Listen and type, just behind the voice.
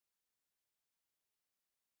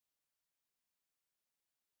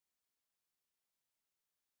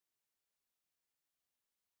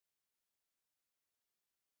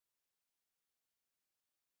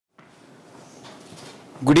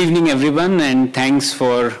Good evening, everyone, and thanks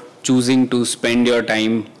for choosing to spend your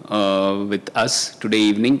time with us today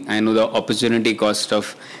evening. I know the opportunity cost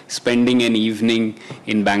of spending an evening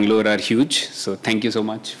in Bangalore are huge, so thank you so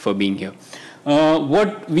much for being here.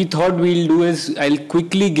 What we thought we'll do is I'll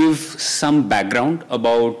quickly give some background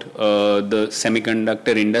about the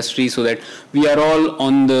semiconductor industry so that we are all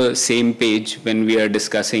on the same page when we are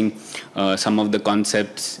discussing some of the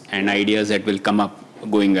concepts and ideas that will come up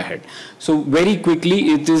going ahead. So very quickly,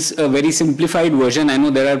 it is a very simplified version. I know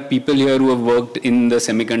there are people here who have worked in the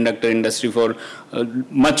semiconductor industry for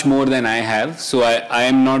much more than I have. So I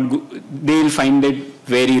am not, they'll find it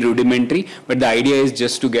very rudimentary, but the idea is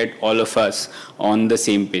just to get all of us on the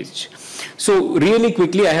same page. So really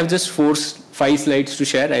quickly, I have just 5 slides to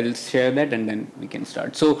share. I'll share that and then we can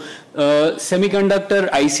start. So semiconductor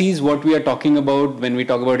ICs, what we are talking about when we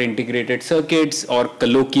talk about integrated circuits, or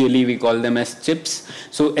colloquially we call them as chips.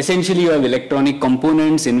 So essentially you have electronic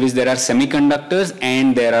components in which there are semiconductors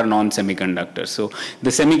and there are non-semiconductors. So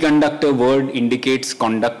the semiconductor word indicates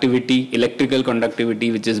conductivity, electrical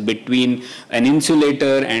conductivity, which is between an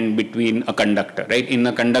insulator and between a conductor, right? In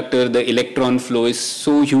a conductor, the electron flow is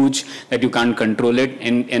so huge that you can't control it.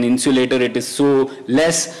 In an insulator, it is so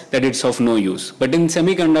less that it's of no use. But in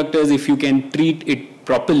semiconductors, if you can treat it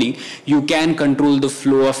properly, you can control the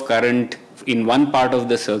flow of current in one part of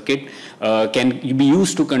the circuit, can be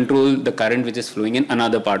used to control the current which is flowing in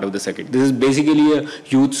another part of the circuit. This is basically a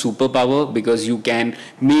huge superpower because you can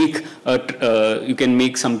make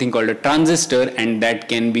something called a transistor, and that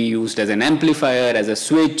can be used as an amplifier, as a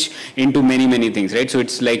switch, into many things, right? So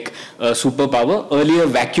it's like a superpower. Earlier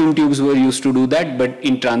vacuum tubes were used to do that, but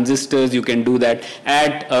in transistors you can do that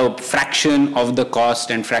at a fraction of the cost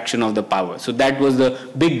and fraction of the power. So that was the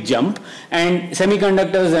big jump. And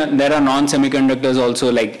semiconductors, there are non-semiconductors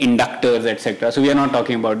also, like inductors, etc. So we are not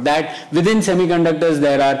talking about that. Within semiconductors,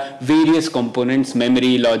 there are various components: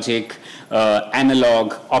 memory, logic,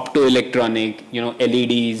 analog, optoelectronic,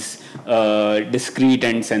 LEDs, discrete,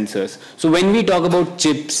 and sensors. So when we talk about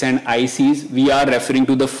chips and ICs, we are referring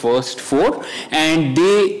to the first 4, and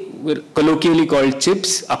they were colloquially called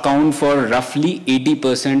chips, account for roughly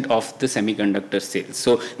 80% of the semiconductor sales.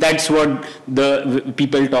 So that's what the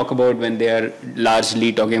people talk about when they are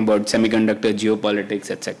largely talking about semiconductor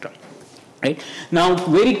geopolitics, etc. Right? Now,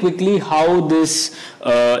 very quickly, how this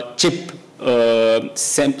chip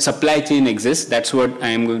supply chain exists, that's what I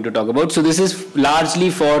am going to talk about. So this is largely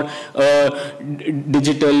for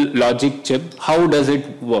digital logic chip. How does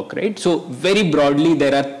it work, right? So very broadly,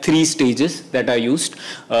 there are 3 stages that are used.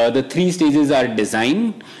 The 3 stages are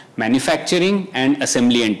design, manufacturing, and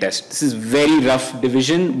assembly and test. This is very rough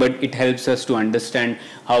division, but it helps us to understand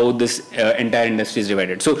how this entire industry is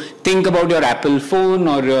divided. So think about your Apple phone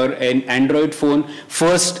or your Android phone.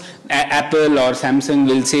 First, Apple or Samsung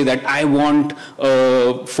will say that I want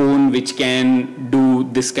a phone which can do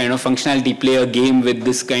this kind of functionality, play a game with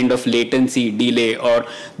this kind of latency, delay, or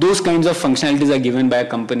those kinds of functionalities are given by a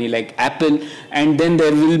company like Apple. And then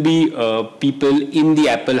there will be people in the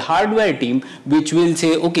Apple hardware team which will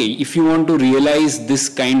say, okay, if you want to realize this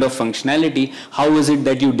kind of functionality, how is it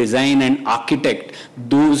that you design and architect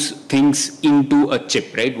those things into a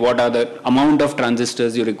chip, right? What are the amount of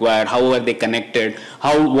transistors you require? How are they connected?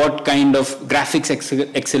 What kind of graphics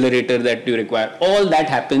accelerator that you require? All that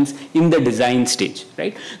happens in the design stage,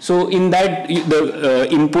 right? So in that, the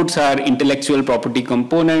inputs are intellectual property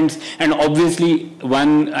components, and obviously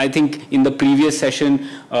I think in the previous session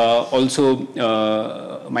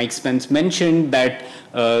also Mike Spence mentioned that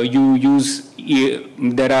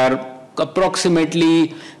there are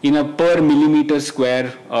approximately in a per millimeter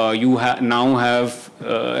square, you now have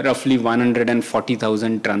roughly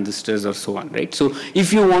 140,000 transistors or so on, right? So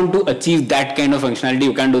if you want to achieve that kind of functionality,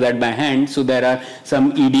 you can't do that by hand. So there are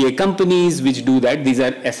some EDA companies which do that. These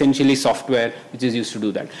are essentially software which is used to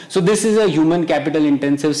do that. So this is a human capital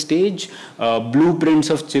intensive stage. Blueprints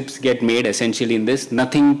of chips get made essentially in this.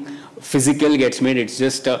 Nothing physical gets made. It's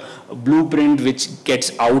just a blueprint which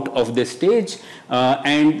gets out of this stage.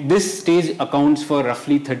 And this stage accounts for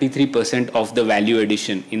roughly 33% of the value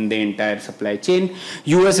addition in the entire supply chain.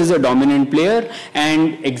 US is a dominant player,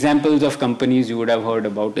 and examples of companies you would have heard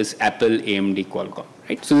about is Apple, AMD, Qualcomm.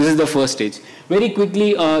 Right? So this is the first stage. Very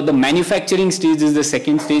quickly, the manufacturing stage is the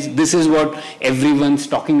second stage. This is what everyone's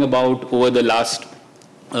talking about over the last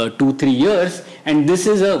 2-3 years, and this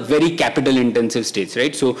is a very capital intensive stage,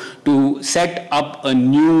 right? So to set up a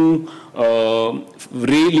new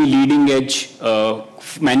really leading edge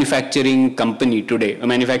manufacturing company today, a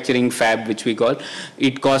manufacturing fab which we call,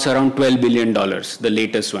 it costs around $12 billion, the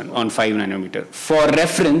latest one on 5 nanometer. For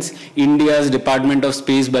reference, India's Department of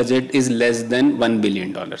Space budget is less than $1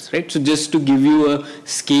 billion, right? So just to give you a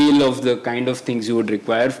scale of the kind of things you would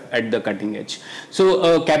require at the cutting edge.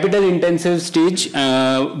 So capital intensive stage,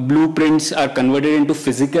 blueprints are converted into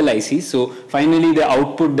physical ICs. So finally the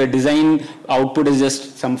output, the design output is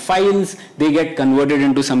just some files, they get converted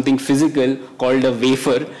into something physical called a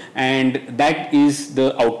wafer, and that is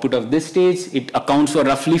the output of this stage. It accounts for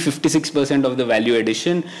roughly 56% of the value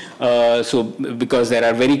addition. So because there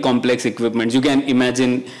are very complex equipments, you can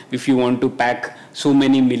imagine if you want to pack so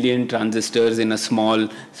many million transistors in a small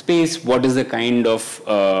space, what is the kind of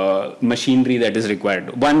machinery that is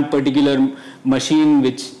required. One particular machine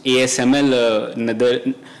which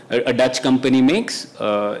ASML, a Dutch company makes,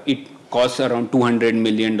 it costs around $200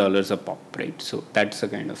 million a pop, right? So that's the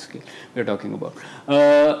kind of scale we're talking about.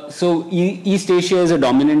 So East Asia is a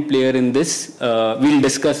dominant player in this. We'll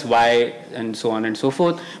discuss why and so on and so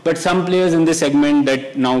forth. But some players in this segment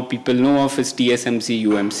that now people know of is TSMC,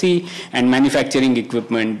 UMC, and manufacturing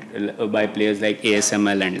equipment by players like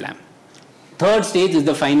ASML and Lam. Third stage is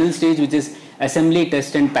the final stage, which is assembly,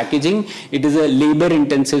 test, and packaging. It is a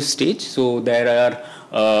labor-intensive stage. So there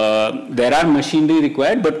are machinery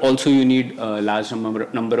required, but also you need a large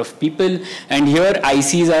number of people. And here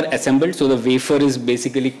ICs are assembled. So the wafer is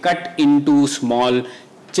basically cut into small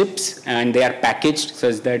chips, and they are packaged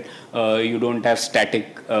such that you don't have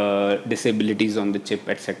static disabilities on the chip,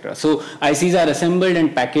 etc. So ICs are assembled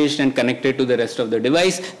and packaged and connected to the rest of the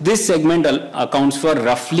device. This segment accounts for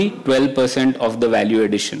roughly 12% of the value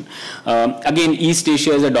addition. Again, East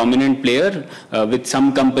Asia is a dominant player with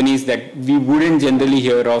some companies that we wouldn't generally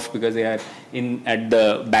hear of because they are at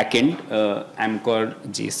the back end, Amcor,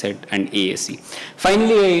 JSET, and AAC.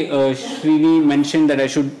 Finally, Srini mentioned that I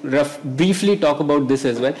should briefly talk about this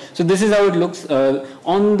as well. So this is how it looks.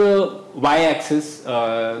 On the y-axis,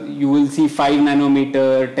 you will see 5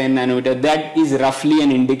 nanometer, 10 nanometer. That is roughly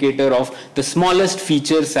an indicator of the smallest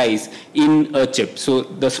feature size in a chip. So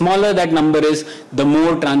the smaller that number is, the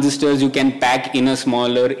more transistors you can pack in a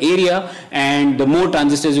smaller area, and the more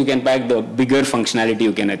transistors you can pack, the bigger functionality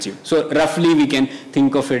you can achieve. So roughly we can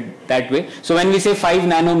think of it that way. So when we say 5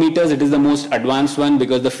 nanometers, it is the most advanced one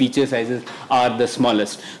because the feature sizes are the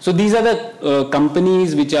smallest. So these are the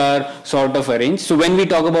companies which are sort of arranged. So when we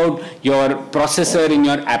talk about your processor in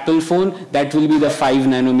your Apple phone, that will be the 5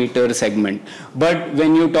 nanometer segment. But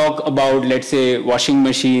when you talk about, let's say, washing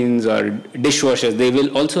machines or dishwashers, they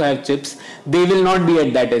will also have chips. They will not be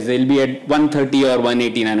at that edge. They'll be at 130 or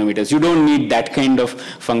 180 nanometers. You don't need that kind of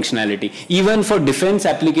functionality. Even for defense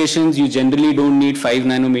applications, you generally don't need 5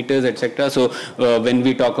 nanometers, etc. So when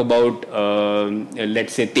we talk about,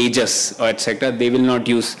 let's say, Tejas or etc., they will not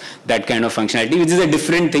use that kind of functionality, which is a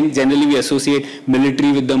different thing. Generally, we associate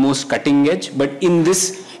military with the most cutting edge, but in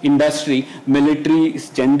this industry, military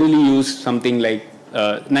generally use something like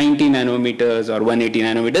 90 nanometers or 180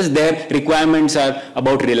 nanometers. Their requirements are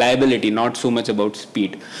about reliability, not so much about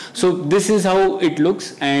speed. So this is how it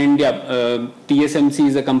looks. And yeah, TSMC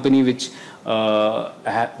is a company which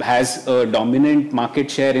has a dominant market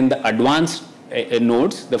share in the advanced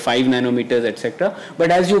nodes, the 5 nanometers, etc. But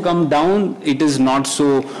as you come down, it is not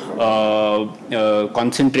so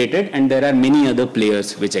concentrated, and there are many other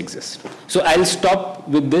players which exist. So I'll stop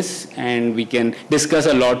with this, and we can discuss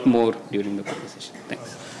a lot more during the conversation.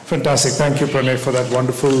 Thanks. Fantastic. Thank you, Pranay, for that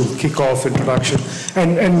wonderful kickoff introduction.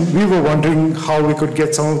 And we were wondering how we could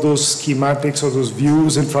get some of those schematics or those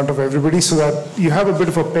views in front of everybody so that you have a bit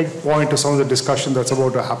of a peg point to some of the discussion that's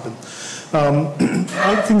about to happen.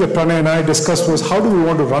 One thing that Pranay and I discussed was how do we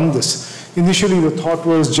want to run this? Initially, the thought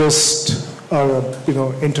was just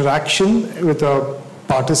interaction with a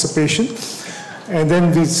participation. And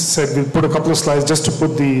then we said we'll put a couple of slides just to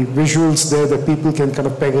put the visuals there that people can kind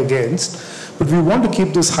of peg against. But we want to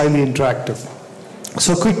keep this highly interactive.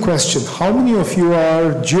 So quick question, how many of you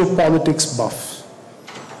are geopolitics buff?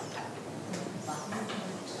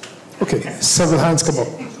 Okay, several hands come up.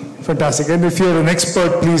 Fantastic. And if you're an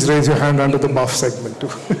expert, please raise your hand under the buff segment too.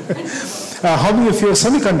 How many of you are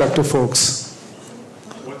semiconductor folks?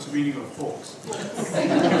 What's the meaning of folks?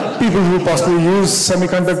 People who possibly use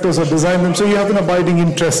semiconductors or design them, so you have an abiding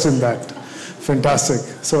interest in that.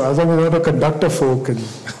 Fantastic. So as long as you're not a conductor folk. And,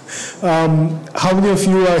 how many of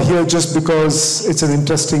you are here just because it's an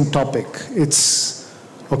interesting topic? It's,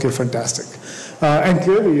 okay, fantastic. And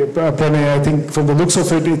clearly, Pranay, I think from the looks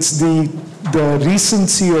of it, it's the the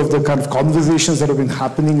recency of the kind of conversations that have been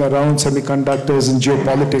happening around semiconductors and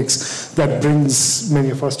geopolitics that brings many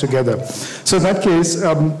of us together. So in that case,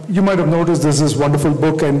 you might have noticed there's this wonderful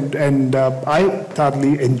book, and I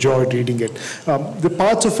thoroughly enjoyed reading it. The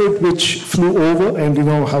parts of it which flew over, and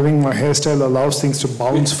having my hairstyle allows things to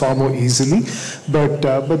bounce far more easily, but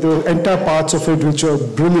the entire parts of it which are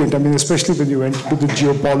brilliant, I mean, especially when you went to the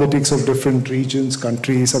geopolitics of different regions,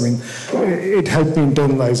 countries, I mean, it helped me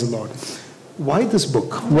internalize a lot. Why this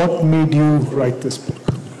book? What made you write this book?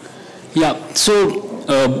 Yeah, so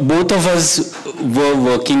both of us were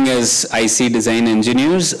working as IC design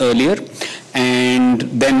engineers earlier, and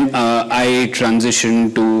then I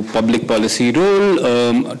transitioned to public policy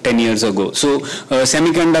role 10 years ago. So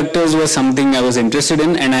semiconductors was something I was interested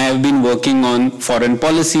in, and I have been working on foreign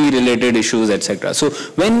policy related issues, etc. So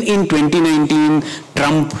when in 2019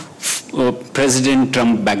 President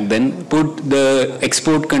Trump back then put the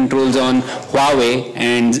export controls on Huawei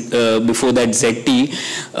and before that ZTE,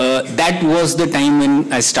 that was the time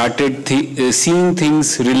when I started seeing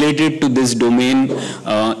things related to this domain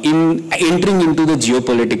in entering into the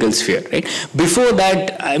geopolitical sphere. Right? Before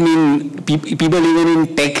that, I mean, people even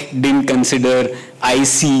in tech didn't consider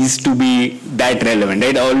ICs to be that relevant,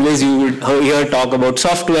 right? Always you would hear talk about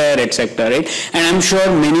software, etc., right? And I'm sure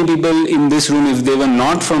many people in this room, if they were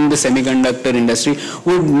not from the semiconductor industry,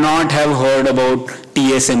 would not have heard about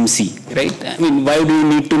TSMC, right? I mean, why do you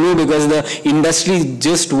need to know? Because the industry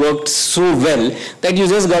just worked so well that you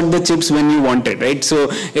just got the chips when you wanted, right? So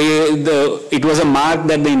it was a mark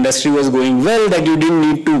that the industry was going well, that you didn't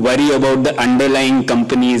need to worry about the underlying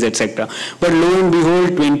companies, etc. But lo and behold,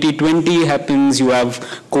 2020 happens, you have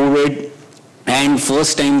COVID, and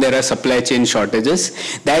first time there are supply chain shortages.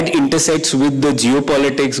 That intersects with the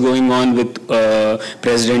geopolitics going on with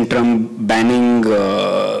President Trump banning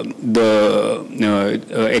the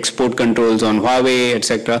export controls on Huawei,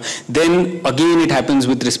 etc. Then again it happens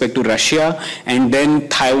with respect to Russia, and then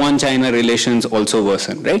Taiwan-China relations also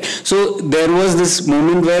worsen, right? So there was this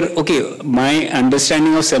moment where, okay, my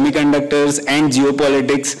understanding of semiconductors and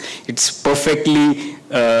geopolitics, it's perfectly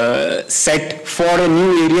set for a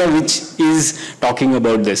new area which is talking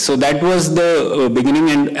about this. So that was the beginning,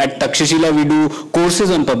 and at Takshashila we do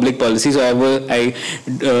courses on public policy. So I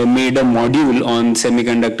made a module on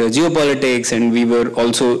semiconductor geopolitics, and we were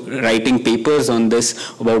also writing papers on this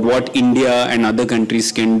about what India and other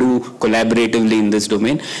countries can do collaboratively in this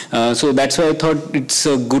domain. So that's why I thought it's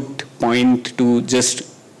a good point to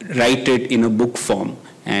just write it in a book form,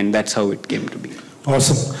 and that's how it came to be.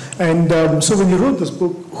 Awesome. And so when you wrote this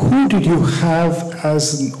book, who did you have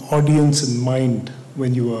as an audience in mind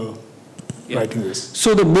when you were writing this?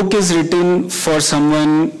 So the book is written for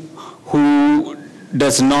someone who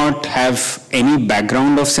does not have any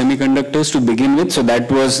background of semiconductors to begin with. So that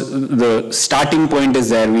was the starting point is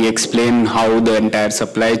there. We explain how the entire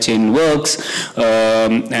supply chain works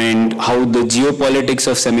and how the geopolitics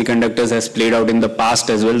of semiconductors has played out in the past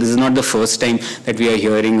as well. This is not the first time that we are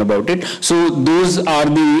hearing about it. So those are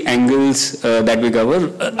the angles that we cover.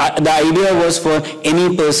 The idea was for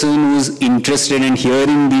any person who's interested in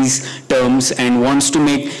hearing these terms and wants to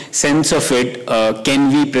make sense of it, can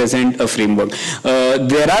we present a framework?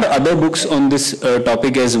 There are other books on this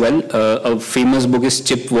topic as well. A famous book is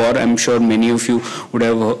Chip War. I'm sure many of you would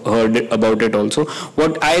have heard about it also.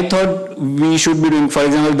 What I thought we should be doing, for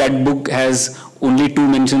example, that book has only 2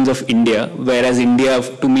 mentions of India, whereas India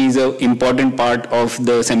to me is an important part of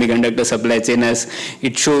the semiconductor supply chain, as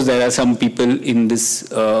it shows there are some people in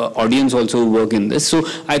this audience also who work in this. So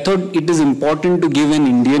I thought it is important to give an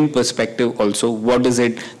Indian perspective also. What is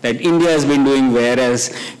it that India has been doing, whereas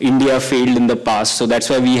India failed in the past? So that's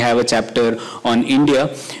why we have a chapter on India.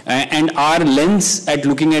 And our lens at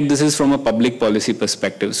looking at this is from a public policy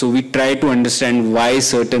perspective. So we try to understand why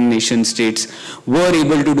certain nation states were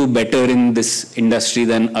able to do better in this industry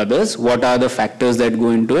than others, what are the factors that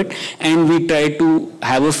go into it, and we try to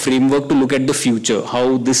have a framework to look at the future,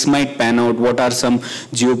 how this might pan out, what are some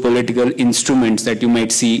geopolitical instruments that you might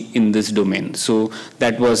see in this domain. So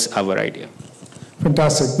that was our idea.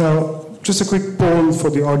 Fantastic. Now, just a quick poll for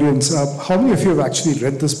the audience. How many of you have actually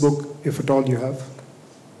read this book, if at all you have?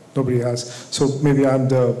 Nobody has. So maybe I'm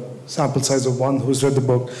the sample size of one who's read the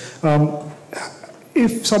book.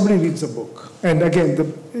 If somebody reads the book, and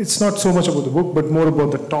again, it's not so much about the book, but more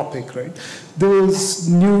about the topic, right? There was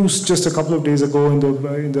news just a couple of days ago in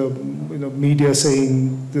the media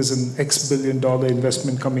saying there's an X billion-dollar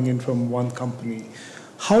investment coming in from one company.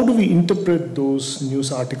 How do we interpret those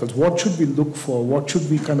news articles? What should we look for? What should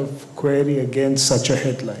we kind of query against such a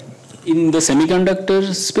headline? In the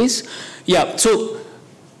semiconductor space? Yeah, so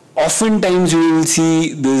oftentimes you will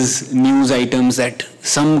see these news items that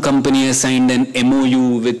some company has signed an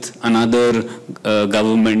MOU with another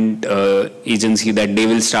government agency that they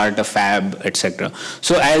will start a fab, etc.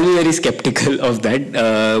 So I'll be very skeptical of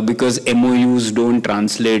that because MOUs don't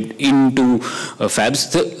translate into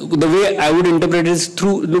fabs. The way I would interpret it is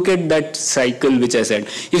through look at that cycle which I said.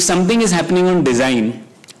 If something is happening on design,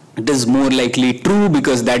 it is more likely true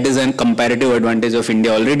because that is a comparative advantage of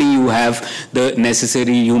India. Already you have the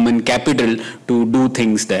necessary human capital to do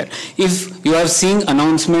things there. If you are seeing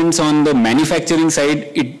announcements on the manufacturing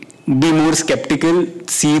side, it be more skeptical,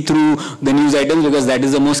 see through the news items because that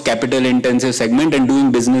is the most capital intensive segment, and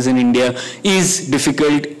doing business in India is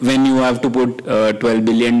difficult when you have to put $12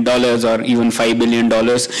 billion or even $5 billion.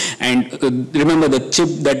 And remember, the chip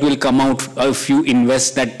that will come out if you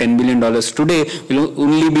invest that $10 billion today will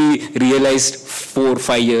only be realized 4 or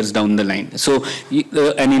 5 years down the line. So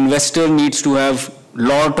an investor needs to have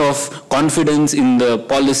lot of confidence in the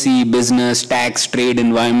policy, business, tax, trade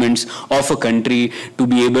environments of a country to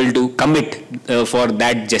be able to commit for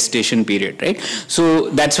that gestation period, right? So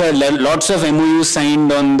that's why lots of MOUs signed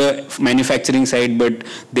on the manufacturing side, but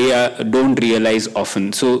they don't realize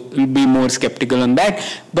often. So we'll be more skeptical on that.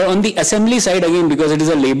 But on the assembly side, again, because it is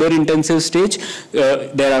a labor-intensive stage,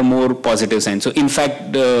 there are more positive signs. So in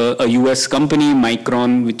fact, a US company,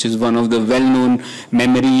 Micron, which is one of the well-known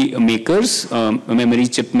memory makers, memory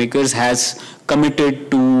chip makers, has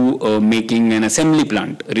committed to making an assembly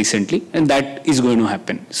plant recently, and that is going to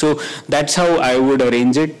happen. So that's how I would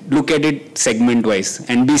arrange it. Look at it segment-wise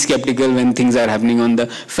and be skeptical when things are happening on the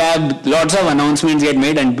fab. Lots of announcements get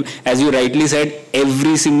made, and as you rightly said,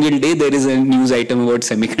 every single day there is a news item about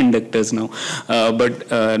semiconductors now,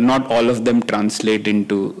 but not all of them translate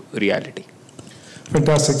into reality.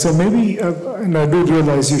 Fantastic. So maybe, and I do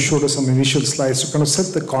realize you showed us some initial slides to kind of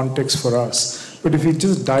set the context for us. But if we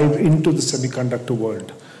just dive into the semiconductor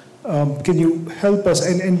world, can you help us?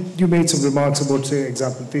 And you made some remarks about, say,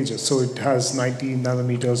 example, Tejas. So it has 90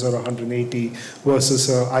 nanometers or 180 versus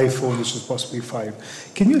an iPhone, which is possibly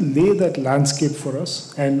 5. Can you lay that landscape for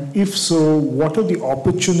us? And if so, what are the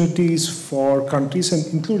opportunities for countries,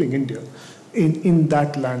 and including India, in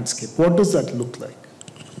that landscape? What does that look like?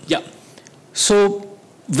 Yeah. So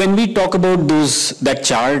when we talk about that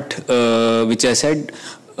chart, which I said,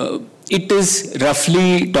 it is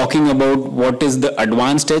roughly talking about what is the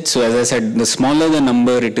advanced edge. So as I said, the smaller the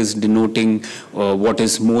number, it is denoting what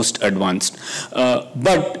is most advanced.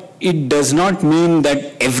 But it does not mean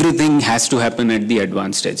that everything has to happen at the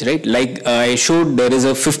advanced edge, right? Like I showed, there is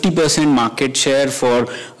a 50% market share for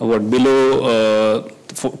below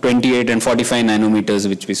 28 and 45 nanometers,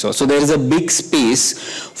 which we saw. So there is a big space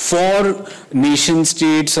for nation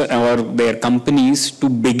states or their companies to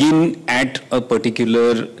begin at a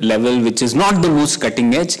particular level, which is not the most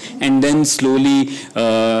cutting edge, and then slowly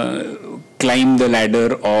climb the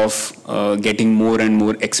ladder of getting more and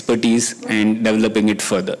more expertise and developing it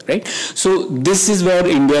further, right? So this is where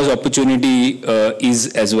India's opportunity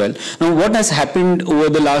is as well. Now, what has happened over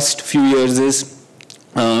the last few years is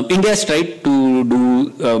India has tried to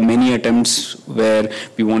do many attempts where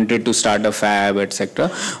we wanted to start a fab,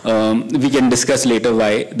 etc. We can discuss later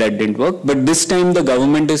why that didn't work. But this time the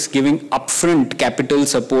government is giving upfront capital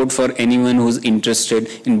support for anyone who's interested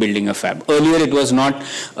in building a fab. Earlier it was not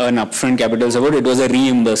an upfront capital support, it was a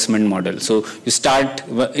reimbursement model. So you start,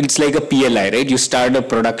 it's like a PLI, right? You start a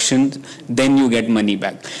production, then you get money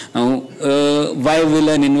back. Now, why will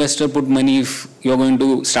an investor put money if you're going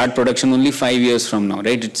to start production only 5 years from now,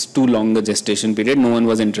 right? It's too long the gestation period. No one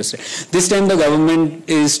was interested. This time the government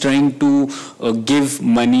is trying to give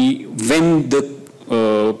money when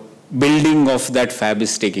the building of that fab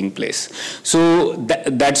is taking place. So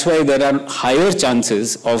that's why there are higher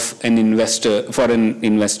chances of an investor, for an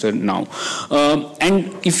investor now.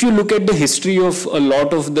 And if you look at the history of a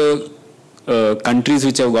lot of the countries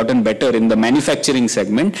which have gotten better in the manufacturing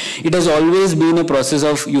segment, it has always been a process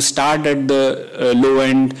of you start at the low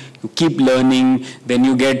end, you keep learning, then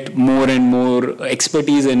you get more and more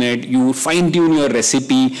expertise in it, you fine tune your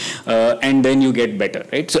recipe, and then you get better,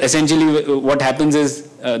 right? So essentially what happens is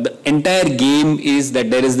the entire game is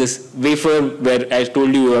that there is this wafer where I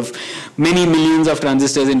told you have many millions of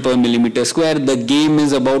transistors in per millimeter square. The game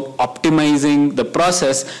is about optimizing the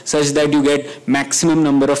process such that you get maximum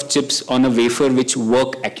number of chips on a wafer which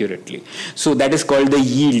work accurately. So that is called the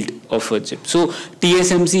yield of a chip. So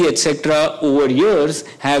TSMC, etc., over years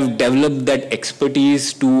have developed that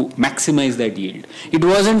expertise to maximize that yield. It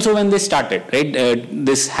wasn't so when they started, right?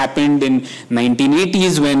 This happened in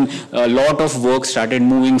 1980s when a lot of work started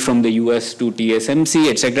moving from the US to TSMC,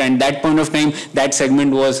 etc. And that point of time, that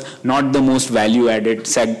segment was not the most value-added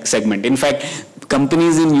segment. In fact,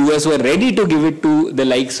 companies in US were ready to give it to the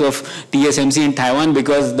likes of TSMC in Taiwan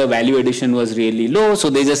because the value addition was really low. So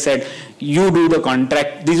they just said, you do the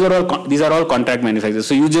contract. These are all contract manufacturers.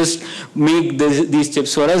 So you just make these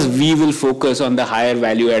chips for us. We will focus on the higher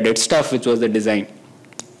value added stuff, which was the design,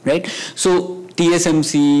 right? So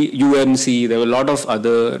TSMC, UMC, there were a lot of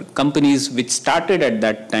other companies which started at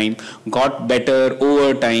that time, got better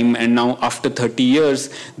over time, and now after 30 years,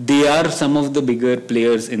 they are some of the bigger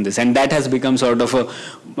players in this. And that has become sort of a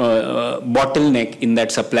bottleneck in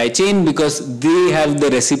that supply chain because they have the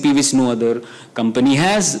recipe which no other company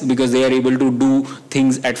has, because they are able to do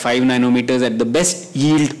things at 5 nanometers at the best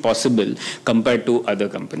yield possible compared to other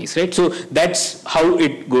companies, right? So that's how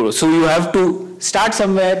it goes. So you have to start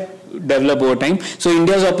somewhere, develop over time. So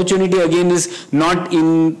India's opportunity again is not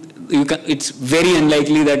in, it's very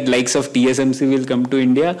unlikely that likes of TSMC will come to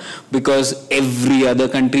India because every other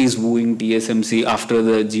country is wooing TSMC after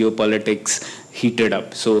the geopolitics heated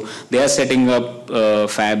up. So they are setting up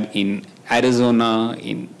fab in Arizona,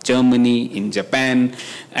 in Germany, in Japan,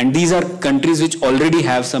 and these are countries which already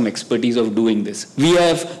have some expertise of doing this. We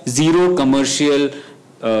have zero commercial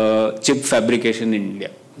chip fabrication in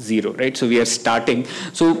India. Zero, right? So we are starting.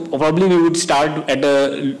 So probably we would start at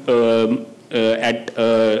a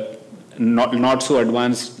not so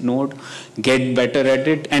advanced node, get better at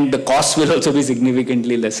it, and the cost will also be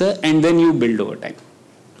significantly lesser, and then you build over time.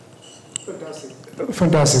 Fantastic.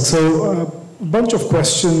 Fantastic. So a bunch of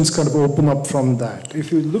questions kind of open up from that.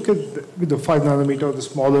 If you look at the 5 nanometer, the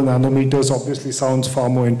smaller nanometers obviously sounds far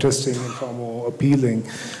more interesting and far more appealing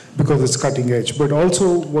because it's cutting edge. But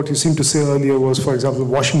also what you seemed to say earlier was, for example,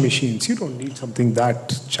 washing machines. You don't need something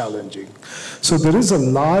that challenging. So there is a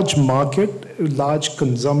large market, large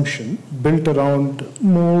consumption built around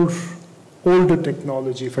more older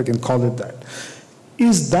technology, if I can call it that.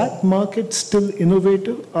 Is that market still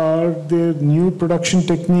innovative? Are there new production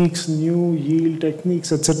techniques, new yield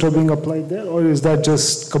techniques, etc., being applied there? Or is that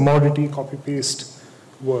just commodity, copy-paste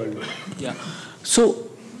world? Yeah. So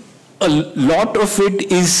a lot of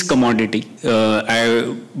it is commodity,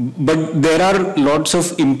 but there are lots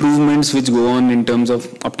of improvements which go on in terms of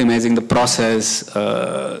optimizing the process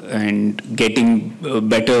and getting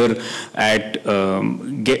better at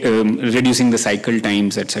reducing the cycle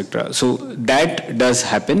times, etc. So that does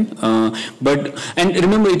happen. And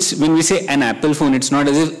remember, it's when we say an Apple phone, it's not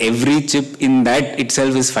as if every chip in that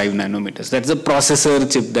itself is 5 nanometers. That's a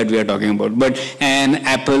processor chip that we are talking about. But an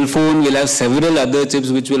Apple phone will have several other chips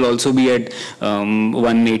which will also be at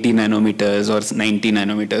 180 nanometers or 90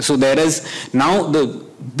 nanometers. So there is now the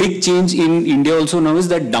big change in India also now is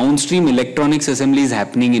that downstream electronics assembly is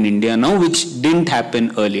happening in India now, which didn't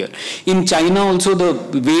happen earlier. In China also,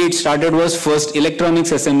 the way it started was first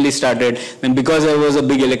electronics assembly started, and because there was a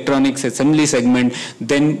big electronics assembly segment,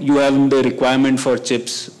 then you have the requirement for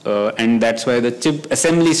chips, and that's why the chip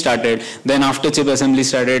assembly started. Then after chip assembly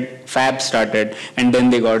started, fab started, and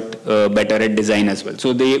then they got better at design as well.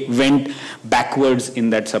 So they went backwards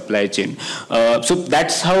in that supply chain. So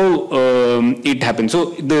that's how it happened.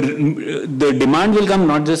 So the demand will come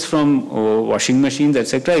not just from washing machines,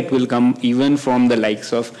 etc. It will come even from the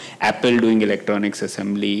likes of Apple doing electronics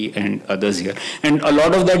assembly and others here. And a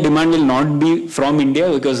lot of that demand will not be from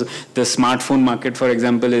India because the smartphone market, for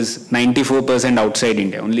example, is 94% outside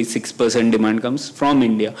India. Only 6% demand comes from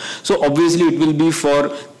India. So obviously it will be for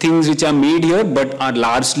things which are made here but are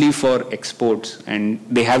largely for exports, and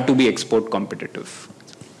they have to be export competitive.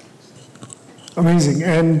 Amazing,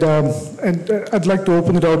 and I'd like to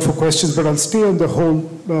open it out for questions, but I'll stay on the whole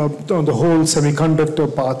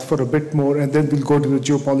semiconductor path for a bit more, and then we'll go to the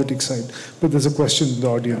geopolitics side. But there's a question in the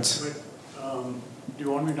audience. Do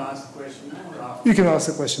you want me to ask the question now or after? You can ask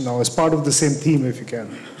the question now as part of the same theme, if you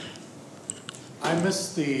can. I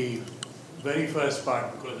missed the very first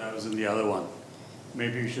part because I was in the other one.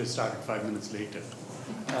 Maybe we should start 5 minutes later.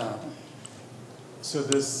 So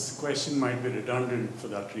this question might be redundant for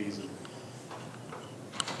that reason.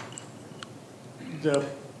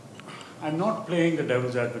 I'm not playing the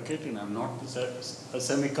devil's advocate, and I'm not a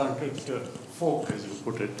semiconductor folk, as you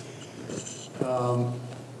put it.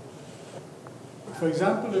 For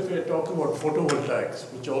example, if you're talking about photovoltaics,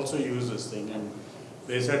 which also use this thing, and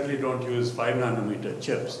they certainly don't use 5 nanometer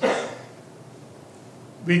chips,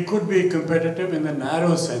 we could be competitive in the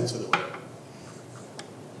narrow sense of the word.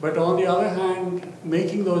 But on the other hand,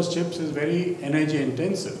 making those chips is very energy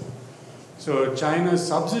intensive. So China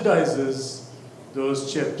subsidizes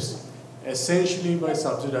those chips essentially by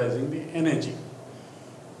subsidizing the energy.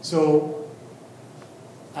 So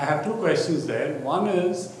I have two questions there. One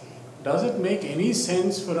is, does it make any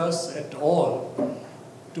sense for us at all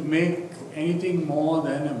to make anything more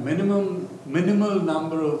than a minimal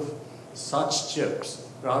number of such chips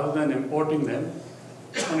rather than importing them,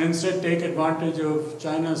 and instead take advantage of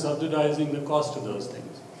China subsidizing the cost of those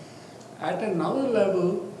things? At another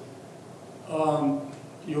level,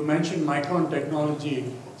 you mentioned Micron Technology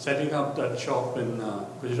setting up that shop in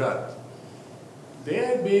Gujarat. They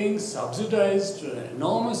are being subsidized to an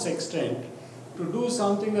enormous extent to do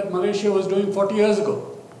something that Malaysia was doing 40 years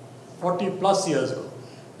ago, 40 plus years ago.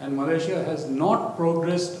 And Malaysia has not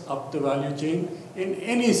progressed up the value chain in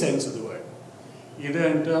any sense of the word, either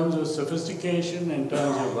in terms of sophistication, in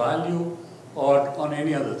terms of value, or on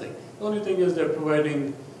any other thing. The only thing is they're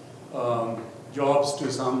providing jobs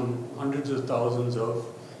to some hundreds of thousands of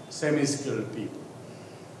semi-skilled people.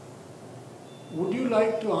 Would you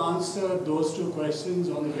like to answer those two questions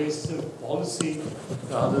on the basis of policy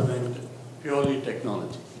rather than purely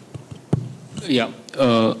technology? Yeah,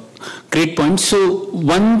 great point. So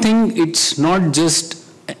one thing, it's not just,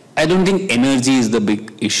 I don't think energy is the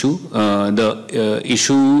big issue. The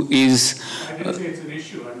issue is... I didn't say it's an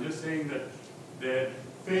issue. I'm just saying that they're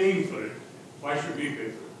paying for it. Why should we pay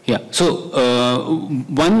for it? Yeah, so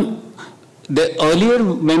earlier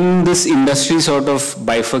when this industry sort of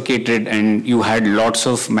bifurcated and you had lots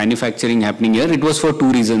of manufacturing happening here, it was for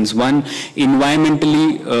two reasons. One,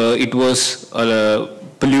 environmentally, it was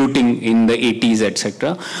polluting in the 80s,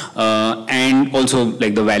 etc. And also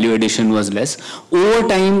like the value addition was less. Over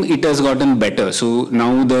time, it has gotten better. So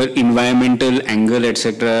now the environmental angle,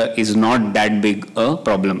 etc. is not that big a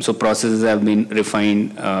problem. So processes have been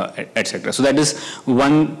refined, etc. So that is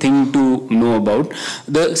one thing to know about.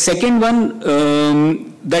 The second one,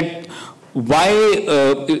 that why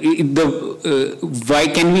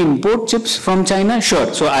can we import chips from China?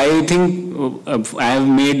 Sure. So I think I have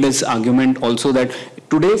made this argument also that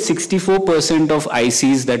today 64% of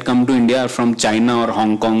ICs that come to India are from China or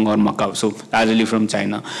Hong Kong or Macau, so largely from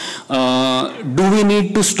China. Do we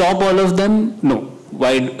need to stop all of them? No.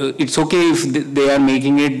 Why? It's okay if they are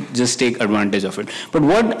making it, just take advantage of it. But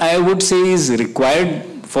what I would say is required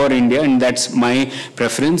for India, and that's my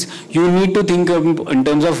preference, you need to think in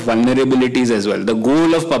terms of vulnerabilities as well. The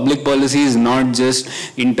goal of public policy is not just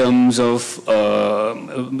in terms of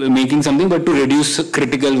making something, but to reduce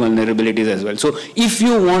critical vulnerabilities as well. So if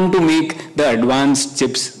you want to make the advanced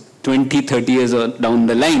chips 20, 30 years down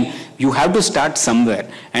the line, you have to start somewhere.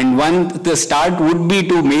 And the start would be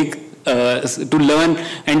to make to learn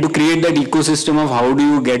and to create that ecosystem of how do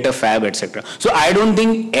you get a fab, etc. So I don't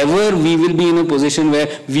think ever we will be in a position where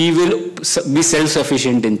we will be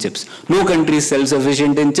self-sufficient in chips. No country is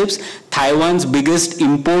self-sufficient in chips. Taiwan's biggest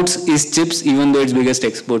imports is chips, even though its biggest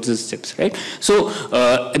exports is chips, right? So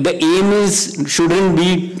the aim shouldn't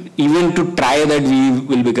be even to try that we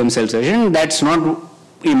will become self-sufficient. That's not,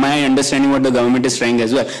 in my understanding, what the government is trying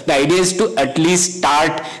as well. The idea is to at least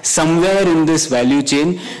start somewhere in this value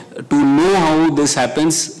chain, to know how this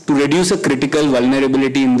happens, to reduce a critical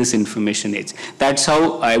vulnerability in this information age. That's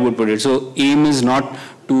how I would put it. So aim is not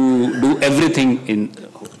to do everything in...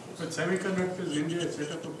 But semiconductors, India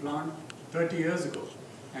set up a plant 30 years ago,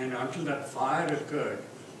 and until that fire occurred,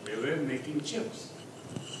 they were making chips.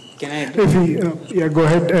 Can I? If we, yeah, go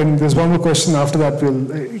ahead. And there's one more question after that.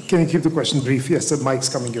 Can you keep the question brief? Yes, the mic's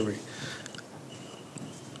coming your way.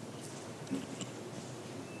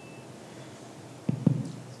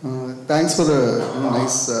 Thanks for the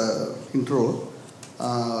nice intro.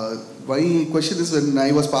 My question is, when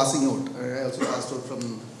I was passing out, I also passed out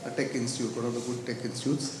from a tech institute, one of the good tech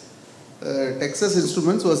institutes. Texas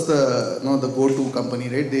Instruments was the go-to company,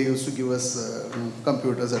 right? They used to give us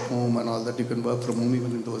computers at home and all that. You can work from home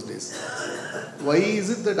even in those days. Why is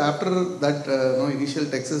it that after that initial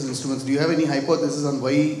Texas Instruments, do you have any hypothesis on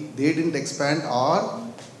why they didn't expand, or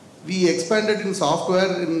we expanded in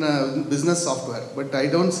software, in business software, but I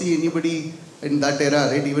don't see anybody in that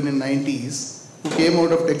era, right, even in 90s, who came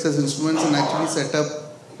out of Texas Instruments and actually set up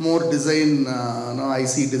more design,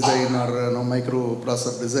 IC design or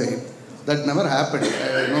microprocessor design. That never happened.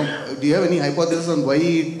 Do you have any hypothesis on why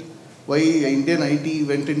Indian IT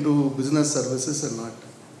went into business services or not?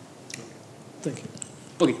 Thank you.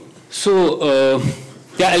 Okay. So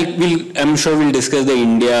Yeah, I'm sure we'll discuss the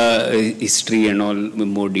India history and all in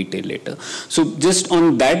more detail later. So just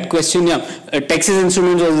on that question, yeah, Texas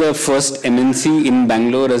Instruments was the first MNC in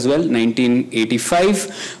Bangalore as well,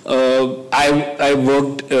 1985. I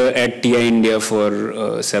worked at TI India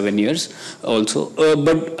for 7 years also.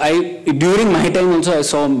 But during my time also, I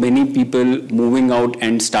saw many people moving out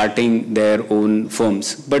and starting their own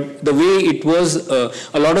firms. But the way it was,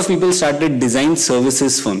 a lot of people started design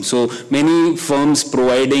services firms. So many firms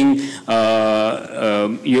providing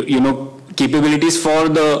capabilities for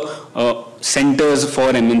the centers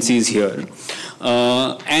for MNCs here.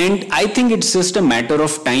 And I think it's just a matter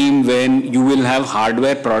of time when you will have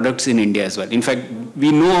hardware products in India as well. In fact,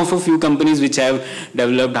 we know of a few companies which have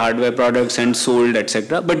developed hardware products and sold,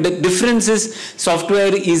 etc. But the difference is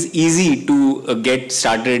software is easy to get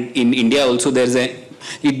started in India. Also,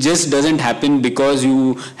 it just doesn't happen because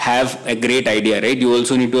you have a great idea, right? You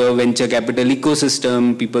also need to have a venture capital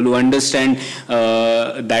ecosystem, people who understand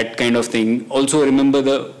that kind of thing. Also remember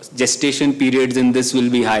the gestation periods in this will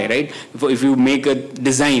be high, right? If you make a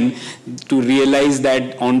design, to realize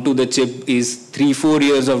that onto the chip is 3-4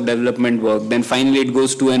 years of development work, then finally it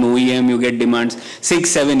goes to an OEM, you get demands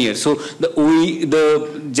 6-7 years. So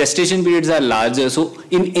the gestation periods are larger. So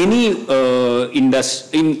in any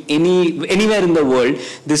industry, anywhere in the world,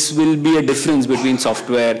 this will be a difference between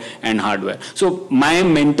software and hardware. So my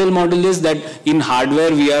mental model is that in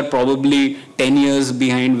hardware we are probably 10 years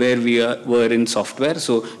behind where we were in software.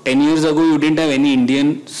 So 10 years ago you didn't have any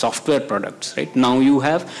Indian software products, right? Now you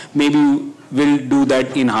have. Maybe you will do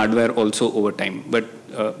that in hardware also over time. But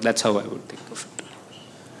that's how I would think of it.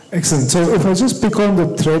 Excellent. So if I just pick on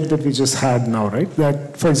the thread that we just had now, right?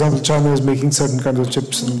 That, for example, China is making certain kinds of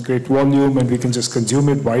chips in great volume and we can just consume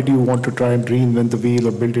it. Why do you want to try and reinvent the wheel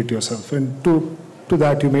or build it yourself? And to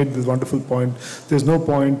that, you made this wonderful point. There's no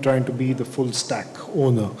point trying to be the full stack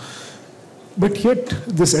owner. But yet,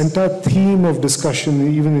 this entire theme of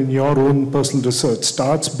discussion, even in your own personal research,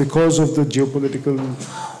 starts because of the geopolitical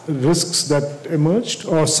risks that emerged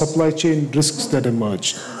or supply chain risks that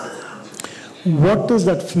emerged. What does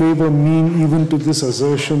that flavor mean even to this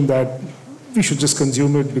assertion that we should just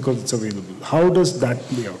consume it because it's available? How does that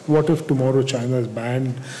play out? What if tomorrow China is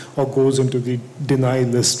banned or goes into the deny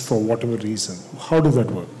list for whatever reason? How does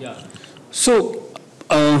that work? Yeah. So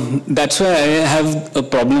that's why I have a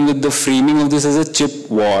problem with the framing of this as a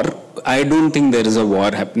chip war. I don't think there is a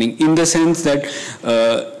war happening, in the sense that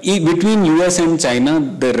between US and China,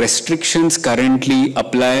 the restrictions currently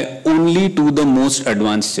apply only to the most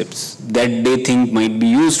advanced chips that they think might be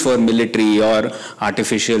used for military or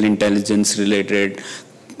artificial intelligence related,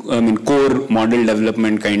 core model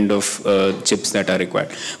development kind of chips that are required.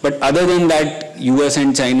 But other than that, US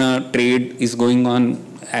and China trade is going on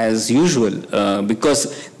as usual,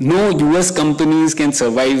 because no US companies can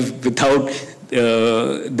survive without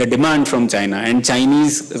the demand from China, and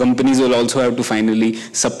Chinese companies will also have to finally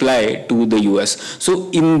supply to the US. So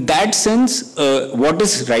in that sense, what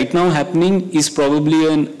is right now happening is probably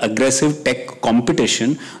an aggressive tech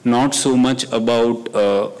competition, not so much about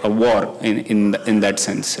a war in that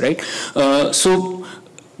sense, right? So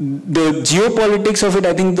the geopolitics of it,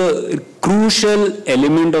 I think the crucial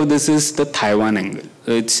element of this is the Taiwan angle.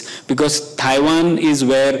 It's because Taiwan is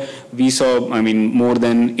where we saw, more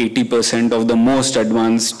than 80% of the most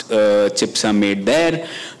advanced chips are made there.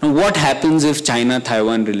 Now, what happens if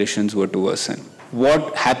China-Taiwan relations were to worsen?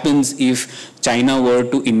 What happens if China were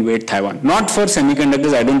to invade Taiwan? Not for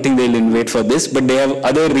semiconductors, I don't think they'll invade for this, but they have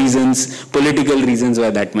other reasons, political reasons why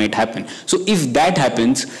that might happen. So if that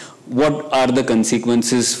happens, what are the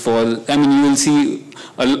consequences for, you will see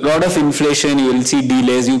a lot of inflation, you will see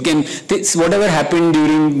delays, whatever happened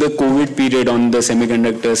during the COVID period on the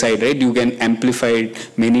semiconductor side, right, you can amplify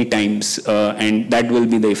it many times, and that will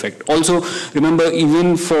be the effect. Also, remember,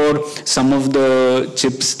 even for some of the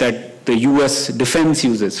chips that the US defense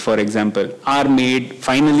uses, for example, are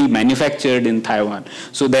finally manufactured in Taiwan.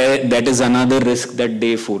 So that is another risk that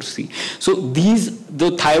they foresee. So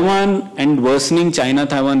the Taiwan and worsening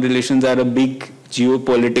China-Taiwan relations are a big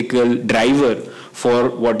geopolitical driver for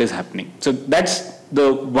what is happening. So that's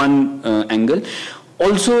the one angle.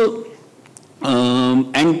 Also,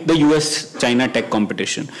 and the US-China tech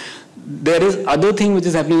competition. There is other thing which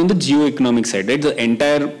is happening on the geoeconomic side, right?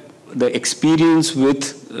 The experience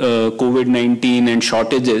with COVID-19 and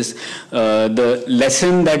shortages, the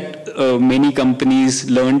lesson that many companies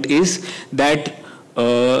learned is that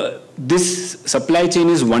this supply chain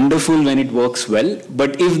is wonderful when it works well,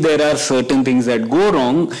 but if there are certain things that go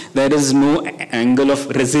wrong, there is no angle of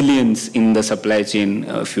resilience in the supply chain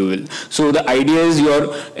fuel. So the idea is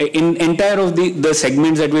in entire of the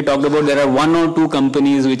segments that we talked about, there are 1 or 2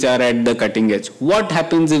 companies which are at the cutting edge. What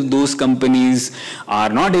happens if those companies are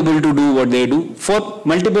not able to do what they do for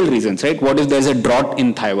multiple reasons, right? What if there's a drought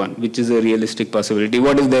in Taiwan, which is a realistic possibility?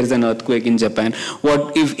 What if there's an earthquake in Japan?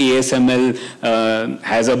 What if ASML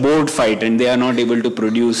has a board fight and they are not able to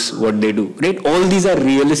produce what they do, right? All these are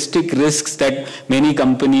realistic risks that many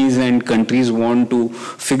companies and countries want to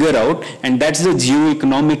figure out, and that's the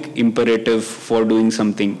geo-economic imperative for doing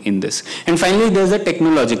something in this. And finally, there's a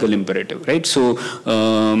technological imperative, right? So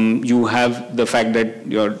you have the fact that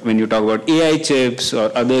when you talk about AI chips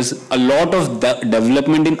or others, a lot of the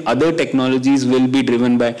development in other technologies will be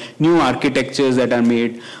driven by new architectures that are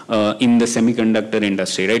made in the semiconductor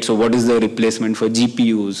industry, right? So what is the replacement for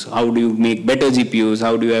GPUs? How do you make better GPUs?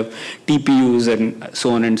 How do you have TPUs and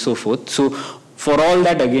so on and so forth? So for all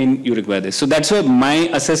that, again, you require this. So that's why my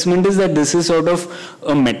assessment is that this is sort of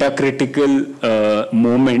a metacritical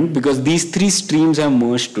moment, because these 3 streams have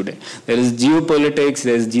merged today. There is geopolitics,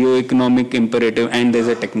 there's geo-economic imperative, and there's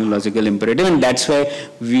a technological imperative, and that's why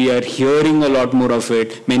we are hearing a lot more of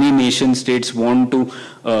it. Many nation states want to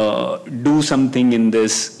do something in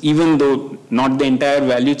this, even though not the entire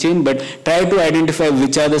value chain, but try to identify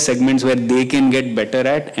which are the segments where they can get better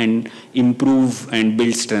at and improve and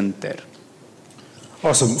build strength there.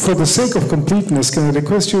 Awesome. For the sake of completeness, can I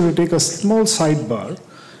request you to take a small sidebar,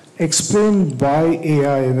 explain why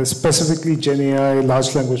AI, and specifically Gen AI,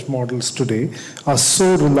 large language models today, are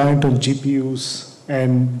so reliant on GPUs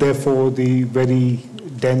and therefore the very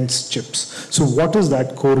dense chips. So what is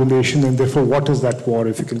that correlation, and therefore what is that war,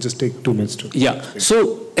 if you can just take 2 minutes to explain. Yeah,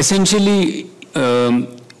 so essentially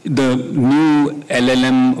the new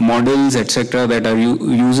LLM models, etc., that are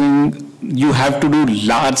using, you have to do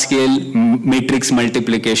large scale matrix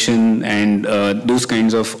multiplication and those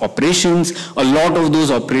kinds of operations. A lot of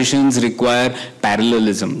those operations require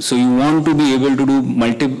parallelism. So you want to be able to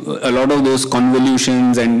do a lot of those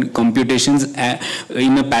convolutions and computations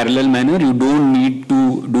in a parallel manner. You don't need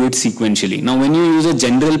to do it sequentially. Now, when you use a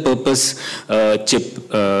general purpose chip,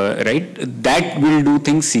 right, that will do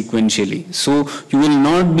things sequentially. So you will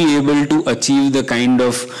not be able to achieve the kind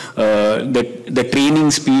of the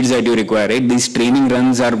training speeds that you require. Right? These training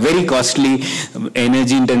runs are very costly,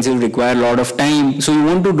 energy intensive, require a lot of time. So you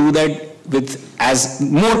want to do that with as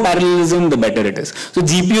more parallelism, the better it is. So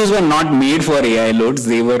GPUs were not made for AI loads.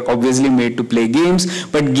 They were obviously made to play games,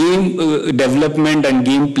 but game development and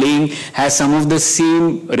game playing has some of the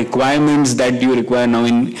same requirements that you require now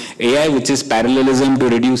in AI, which is parallelism to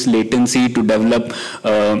reduce latency, to develop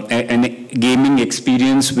an gaming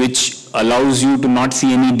experience which allows you to not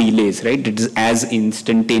see any delays, right? It is as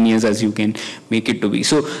instantaneous as you can make it to be.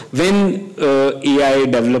 So when AI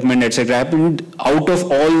development, etc., happened, out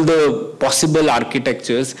of all the possible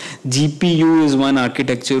architectures, GPU is one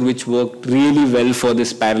architecture which worked really well for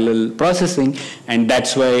this parallel processing, and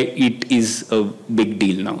that's why it is a big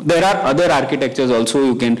deal now. There are other architectures also.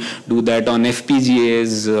 You can do that on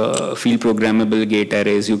FPGAs, field programmable gate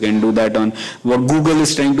arrays. You can do that on what Google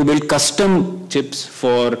is trying to build, custom chips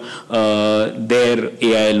for their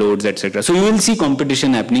AI loads, etc. So you will see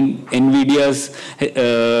competition happening. NVIDIA's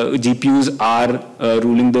GPUs are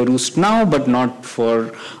ruling the roost now, but not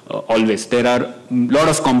for always. There are a lot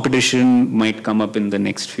of competition might come up in the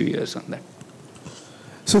next few years on that.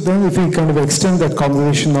 So then if we kind of extend that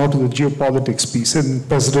conversation now to the geopolitics piece, and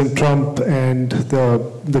President Trump and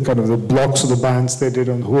the kind of the blocks of the bans they did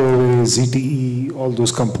on Huawei, ZTE, all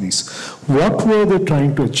those companies, what were they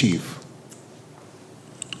trying to achieve?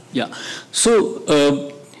 Yeah,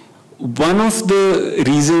 so one of the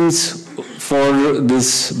reasons for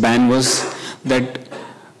this ban was that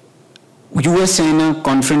US-China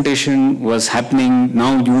confrontation was happening.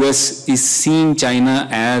 Now US is seeing China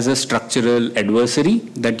as a structural adversary,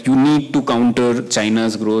 that you need to counter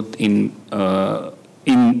China's growth in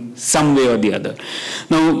some way or the other.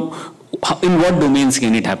 Now, in what domains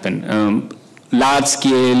can it happen? Large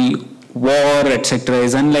scale war, etc.,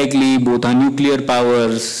 is unlikely. Both our nuclear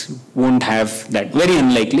powers won't have that. Very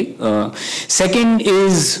unlikely. Second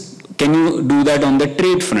is, can you do that on the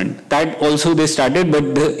trade front? That also they started,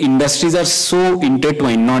 but the industries are so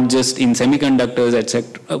intertwined, not just in semiconductors,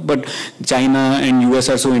 etc., but China and US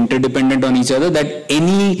are so interdependent on each other that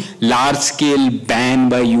any large-scale ban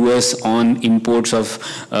by US on imports of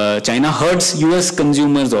China hurts US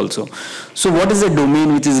consumers also. So what is the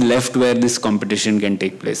domain which is left where this competition can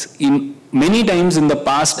take place? In many times in the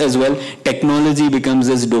past as well, technology becomes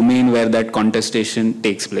this domain where that contestation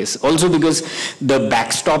takes place. Also because the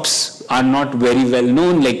backstops are not very well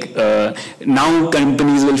known. Like now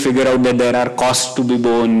companies will figure out that there are costs to be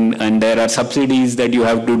borne and there are subsidies that you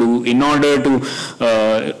have to do in order to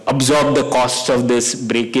absorb the costs of this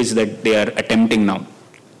breakage that they are attempting now.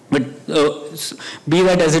 But be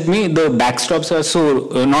that as it may, the backstops are so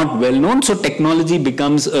not well known, so technology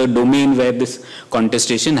becomes a domain where this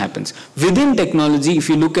contestation happens. Within technology, if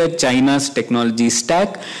you look at China's technology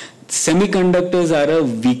stack, semiconductors are a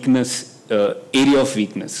weakness, area of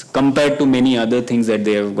weakness compared to many other things that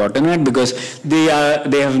they have gotten at, because they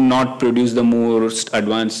have not produced the most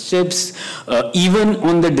advanced chips. Even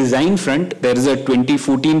on the design front, there is a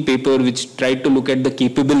 2014 paper which tried to look at the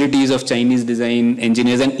capabilities of Chinese design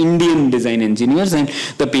engineers and Indian design engineers, and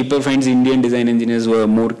the paper finds Indian design engineers were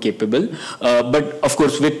more capable. But of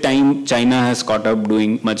course, with time, China has caught up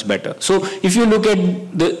doing much better. So if you look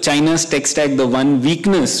at the China's tech stack, the one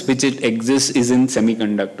weakness which it exists is in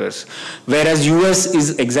semiconductors. Whereas US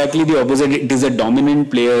is exactly the opposite. It is a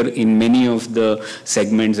dominant player in many of the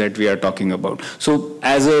segments that we are talking about. So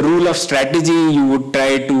as a rule of strategy, you would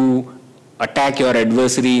try to attack your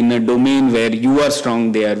adversary in a domain where you are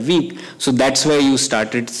strong, they are weak. So that's why you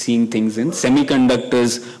started seeing things in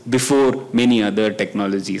semiconductors before many other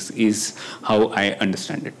technologies, is how I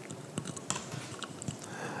understand it.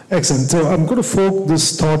 Excellent. So I'm going to fork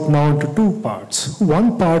this thought now into two parts.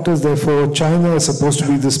 One part is, therefore, China is supposed to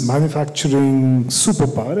be this manufacturing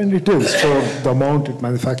superpower, and it is for the amount it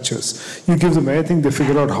manufactures. You give them anything, they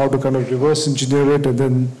figure out how to kind of reverse engineer it and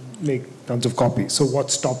then make tons of copies. So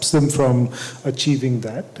what stops them from achieving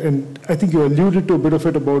that? And I think you alluded to a bit of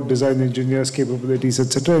it about design engineers' capabilities,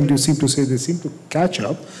 etc. And you seem to say they seem to catch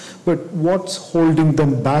up. But what's holding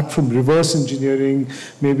them back from reverse engineering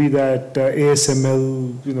maybe that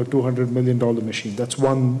ASML, $200 million machine? That's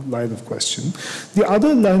one line of question. The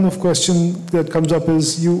other line of question that comes up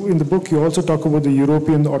is, in the book, you also talk about the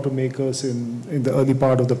European automakers in the early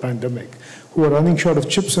part of the pandemic, who are running short of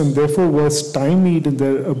chips and therefore were stymied in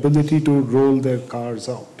their ability to roll their cars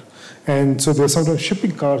out. And so they're sometimes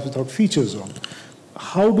shipping cars without features on.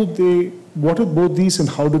 What are both these and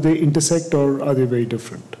how do they intersect, or are they very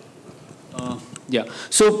different? Yeah,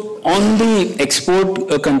 so on the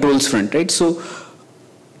export controls front, right? So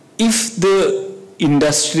if the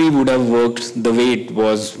industry would have worked the way it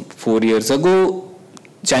was 4 years ago,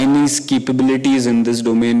 Chinese capabilities in this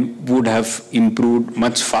domain would have improved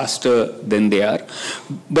much faster than they are.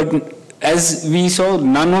 But as we saw,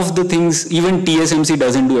 none of the things, even TSMC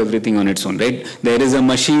doesn't do everything on its own, right? There is a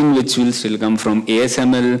machine which will still come from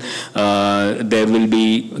ASML. There will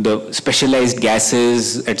be the specialized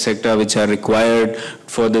gases, etc., which are required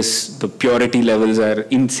for this. The purity levels are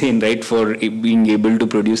insane, right, for being able to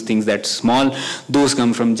produce things that small. Those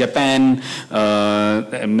come from Japan.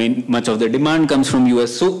 Much of the demand comes from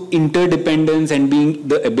US. So interdependence and being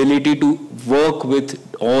the ability to work with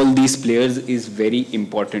all these players is very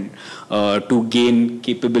important to gain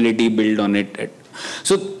capability, build on it.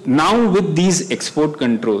 So now with these export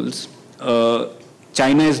controls,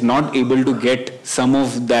 China is not able to get some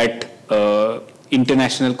of that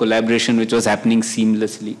international collaboration which was happening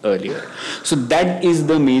seamlessly earlier. So that is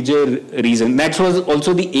the major reason. That was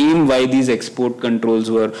also the aim why these export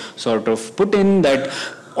controls were sort of put in, that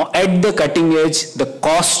at the cutting edge, the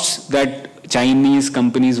costs that Chinese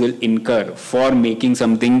companies will incur for making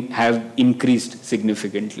something have increased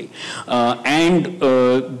significantly.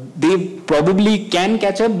 They probably can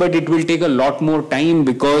catch up, but it will take a lot more time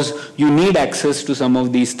because you need access to some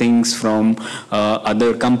of these things from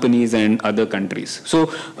other companies and other countries.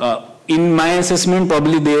 So in my assessment,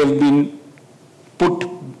 probably they have been put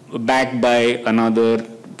back by another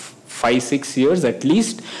 5-6 years at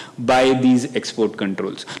least by these export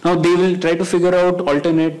controls. Now they will try to figure out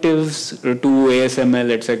alternatives to ASML,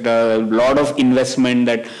 etc. A lot of investment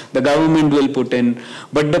that the government will put in.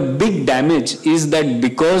 But the big damage is that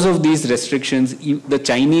because of these restrictions, the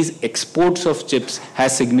Chinese exports of chips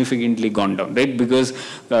has significantly gone down, right? Because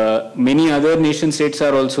many other nation states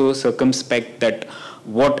are also circumspect that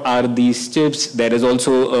what are these chips? There is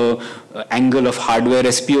also an angle of hardware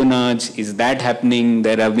espionage. Is that happening?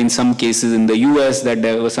 There have been some cases in the US that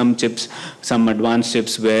there were some chips, some advanced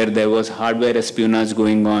chips where there was hardware espionage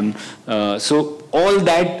going on. So all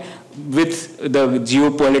that with the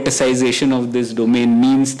geopoliticization of this domain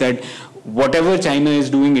means that whatever China is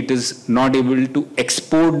doing, it is not able to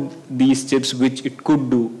export these chips, which it could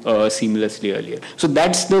do seamlessly earlier. So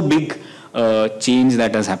that's the big change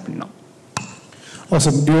that has happened now.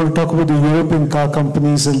 Awesome. Do you want to talk about the European car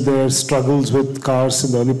companies and their struggles with cars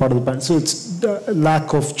in the early part of the pandemic? So it's the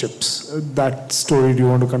lack of chips. That story, do you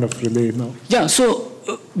want to kind of relay now? Yeah. So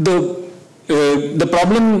the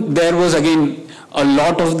problem there was, again, a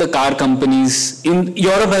lot of the car companies in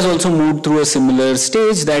Europe has also moved through a similar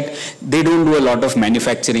stage that they don't do a lot of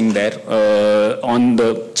manufacturing there on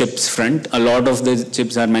the chips front. A lot of the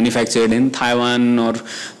chips are manufactured in Taiwan or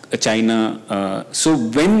China. So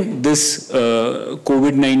when this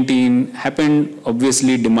COVID-19 happened,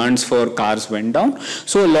 obviously demands for cars went down.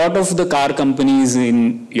 So a lot of the car companies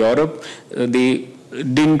in Europe, they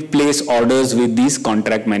didn't place orders with these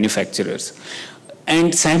contract manufacturers.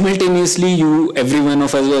 And simultaneously, every one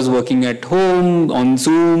of us was working at home, on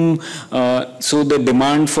Zoom. So the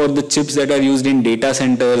demand for the chips that are used in data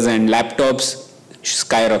centers and laptops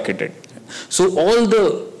skyrocketed. So all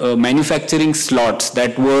the manufacturing slots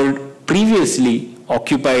that were previously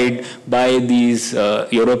occupied by these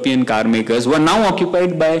European car makers were now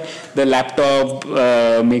occupied by the laptop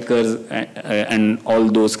makers and all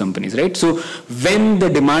those companies, right? So when the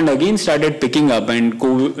demand again started picking up and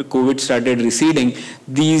COVID started receding,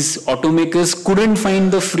 these automakers couldn't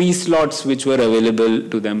find the free slots which were available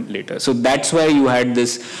to them later. So that's why you had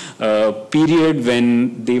this period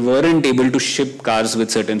when they weren't able to ship cars with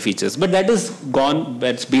certain features. But that is gone,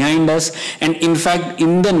 that's behind us. And in fact,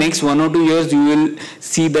 in the next 1 or 2 years, you will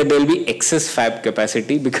see that there will be excess fab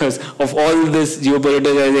capacity because of all this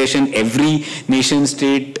geopoliticization. Every nation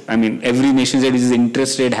state which is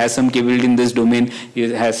interested has some capability in this domain,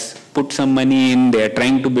 has put some money in, they are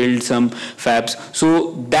trying to build some fabs.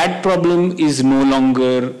 So that problem is no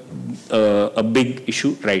longer a big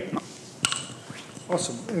issue right now.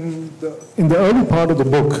 Awesome. In the early part of the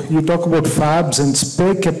book, you talk about fabs and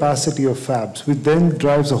spare capacity of fabs, which then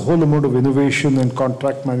drives a whole amount of innovation and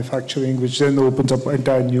contract manufacturing, which then opens up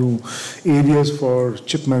entire new areas for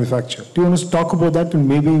chip manufacture. Do you want to talk about that and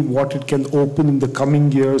maybe what it can open in the coming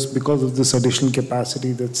years because of this additional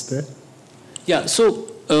capacity that's there? Yeah, so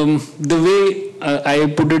the way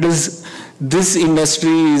I put it is, this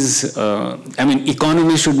industry is,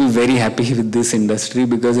 economists should be very happy with this industry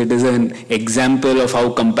because it is an example of how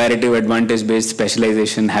comparative advantage-based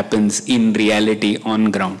specialization happens in reality on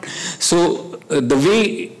ground. So the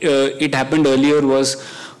way it happened earlier was,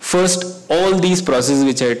 first, all these processes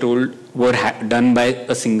which I told were done by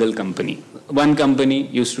a single company. One company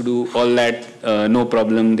used to do all that, no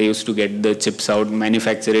problem. They used to get the chips out,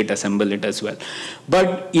 manufacture it, assemble it as well.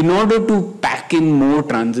 But in order to pack in more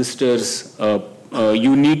transistors,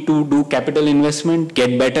 you need to do capital investment,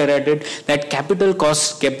 get better at it. That capital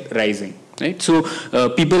costs kept rising, right? So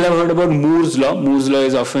people have heard about Moore's law. Moore's law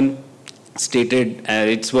is often stated,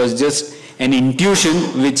 it was just an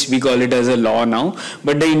intuition, which we call it as a law now.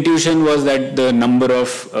 But the intuition was that the number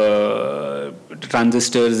of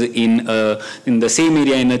transistors in the same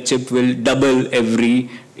area in a chip will double every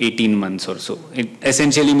 18 months or so. It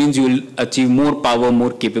essentially means you will achieve more power,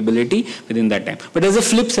 more capability within that time. But there's a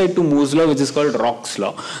flip side to Moore's law, which is called Rock's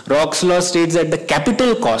law. Rock's law states that the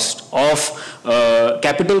capital cost of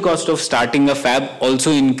starting a fab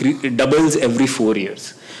also doubles every 4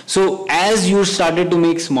 years. So as you started to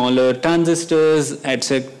make smaller transistors,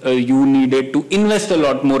 etc., you needed to invest a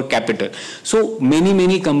lot more capital. So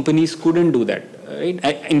many companies couldn't do that. Right?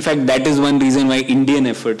 In fact, that is one reason why Indian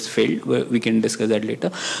efforts failed. We can discuss that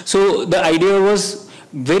later. So the idea was,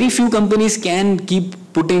 very few companies can keep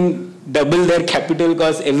putting double their capital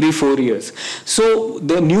costs every 4 years. So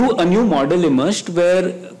a new model emerged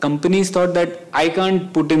where companies thought that I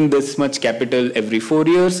can't put in this much capital every 4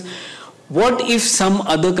 years. What if some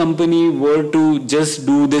other company were to just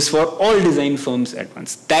do this for all design firms at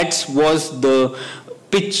once? That was the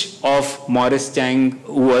pitch of Morris Chang,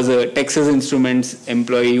 who was a Texas Instruments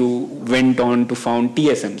employee who went on to found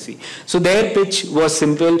TSMC. So their pitch was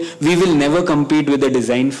simple: we will never compete with a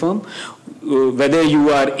design firm. Whether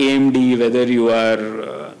you are AMD, whether you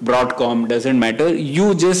are Broadcom, doesn't matter.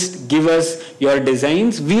 You just give us your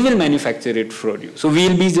designs, we will manufacture it for you. So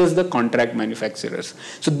we'll be just the contract manufacturers.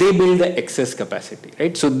 So they build the excess capacity,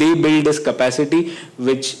 right? So they build this capacity,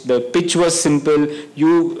 which the pitch was simple.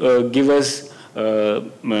 You give us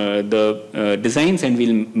the designs and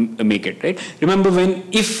we'll make it, right? Remember,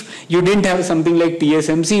 if you didn't have something like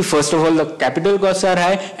TSMC, first of all, the capital costs are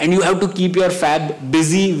high and you have to keep your fab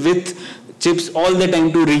busy with chips all the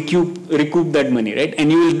time to recoup that money, right?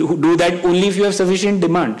 And you will do that only if you have sufficient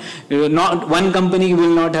demand. Not one company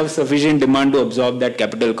will not have sufficient demand to absorb that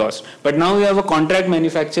capital cost. But now you have a contract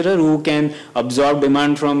manufacturer who can absorb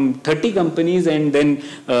demand from 30 companies and then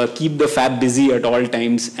keep the fab busy at all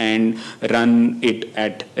times and run it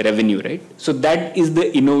at revenue, right? So that is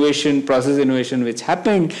the innovation, process innovation which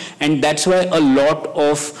happened, and that's why a lot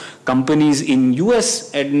of companies in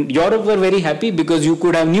US and Europe were very happy, because you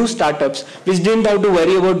could have new startups which didn't have to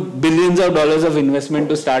worry about billions of dollars of investment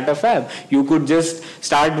to start a fab. You could just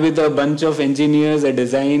start with a bunch of engineers, a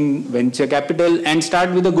design, venture capital, and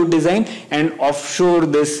start with a good design and offshore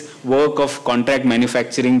this work of contract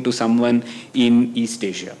manufacturing to someone in East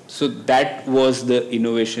Asia. So that was the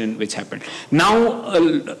innovation which happened. Now,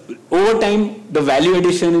 over time, the value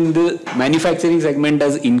addition in the manufacturing segment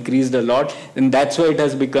has increased a lot, and that's why it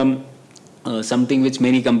has become something which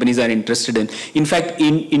many companies are interested in. In fact,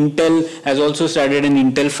 Intel has also started an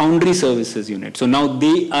Intel Foundry Services unit. So now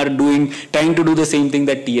they are trying to do the same thing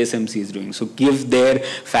that TSMC is doing. So give their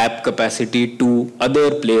fab capacity to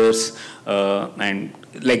other players, and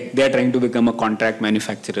like they are trying to become a contract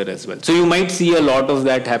manufacturer as well. So you might see a lot of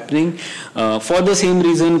that happening. For the same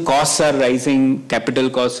reason, costs are rising, capital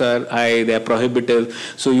costs are high, they are prohibitive.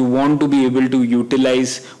 So you want to be able to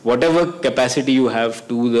utilize whatever capacity you have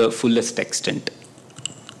to the fullest extent.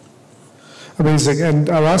 Amazing. And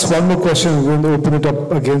I'll ask one more question and then open it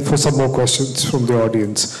up again for some more questions from the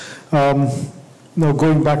audience. Now,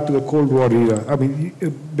 going back to the Cold War era, I mean,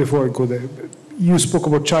 before I go there, you spoke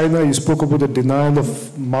about China, you spoke about the denial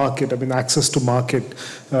of market, I mean access to market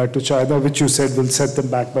to China, which you said will set them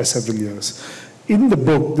back by several years. In the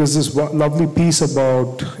book, there's this lovely piece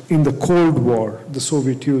about, in the Cold War, the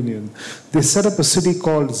Soviet Union, they set up a city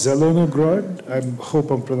called Zelenograd, I hope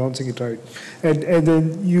I'm pronouncing it right, and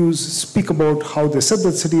then you speak about how they set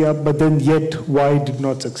that city up, but then yet why it did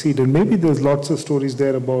not succeed. And maybe there's lots of stories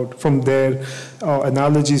there about, from there,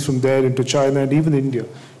 analogies from there into China and even India.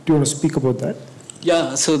 Do you want to speak about that?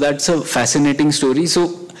 Yeah, so that's a fascinating story.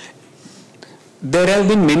 So there have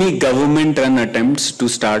been many government-run attempts to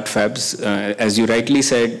start fabs. As you rightly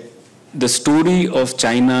said, the story of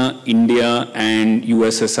China, India, and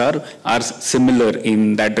USSR are similar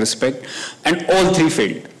in that respect, and all three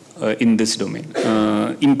failed in this domain,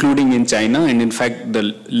 including in China. And in fact,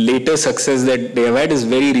 the later success that they have had is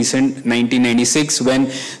very recent, 1996,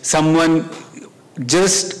 when someone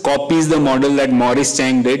just copies the model that Morris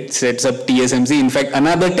Chang did, sets up TSMC. In fact,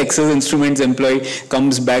 another Texas Instruments employee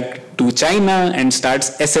comes back to China and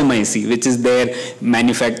starts SMIC, which is their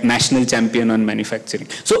national champion on manufacturing.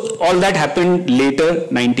 So all that happened later,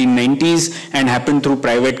 1990s, and happened through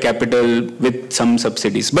private capital with some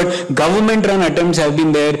subsidies. But government-run attempts have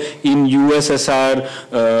been there in USSR,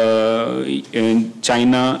 in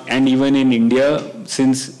China, and even in India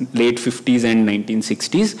since late 50s and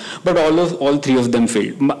 1960s. But all three of them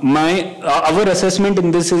failed. Our assessment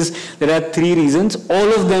in this is there are three reasons.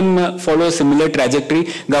 All of them follow a similar trajectory.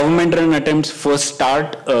 Government-run attempts first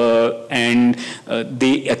start and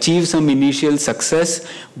they achieve some initial success,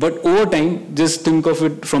 but over time, just think of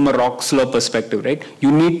it from a rock slow perspective, right?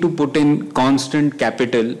 You need to put in constant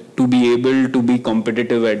capital to be able to be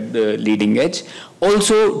competitive at the leading edge.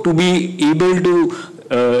 Also, to be able to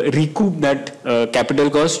recoup that capital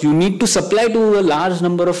cost, you need to supply to a large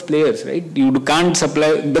number of players, right? You can't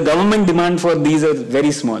supply, the government demand for these are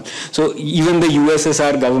very small. So even the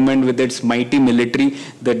USSR government with its mighty military,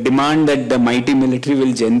 the demand that the mighty military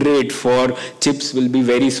will generate for chips will be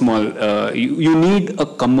very small. You need a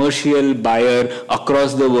commercial buyer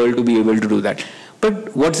across the world to be able to do that.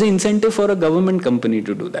 But what's the incentive for a government company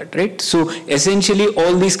to do that, right? So essentially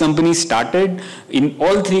all these companies started in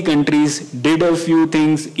all three countries, did a few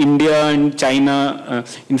things, India and China.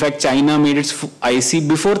 In fact, China made its IC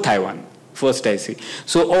before Taiwan, first IC.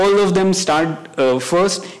 So all of them start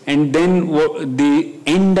first, and then they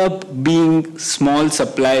end up being small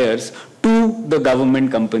suppliers to the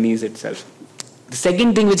government companies itself. The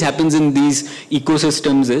second thing which happens in these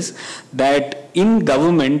ecosystems is that in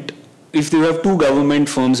government, if you have two government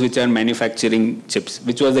firms which are manufacturing chips,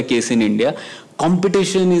 which was the case in India,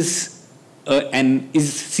 competition is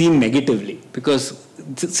seen negatively, because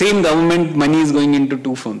same government money is going into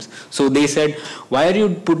two firms. So they said, why are you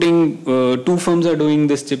putting, two firms are doing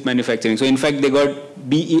this chip manufacturing? So in fact, they got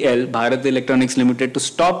BEL, Bharat Electronics Limited, to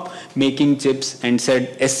stop making chips, and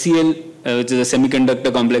said SCL, which is a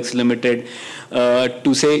Semiconductor Complex Limited,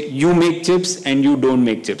 to say you make chips and you don't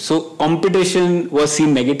make chips. So competition was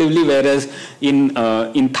seen negatively, whereas in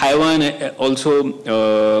Taiwan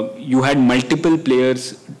also you had multiple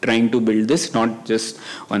players trying to build this, not just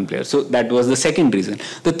one player. So that was the second reason.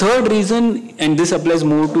 The third reason, and this applies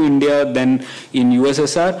more to India than in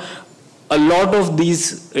USSR, a lot of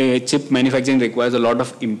these chip manufacturing requires a lot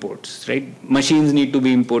of imports, right? Machines need to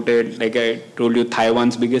be imported. Like I told you,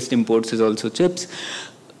 Taiwan's biggest imports is also chips.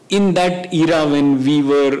 In that era when we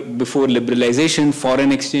were before liberalization,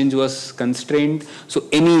 foreign exchange was constrained. So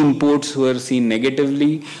any imports were seen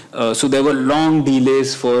negatively. So there were long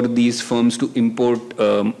delays for these firms to import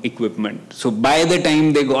equipment. So by the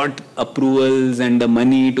time they got approvals and the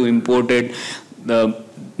money to import it,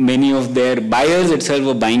 many of their buyers itself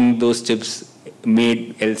were buying those chips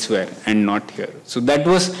made elsewhere and not here. So that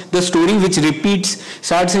was the story which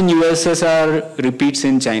starts in USSR, repeats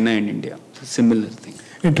in China and India. Similar thing.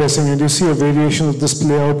 Interesting. And you see a variation of this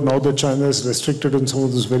play out now that China is restricted on some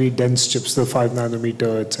of those very dense chips, the 5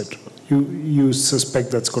 nanometer, etc. You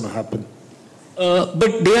suspect that's going to happen?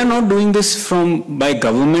 But they are not doing this by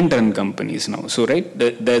government-run companies now. So, right,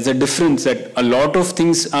 there's a difference that a lot of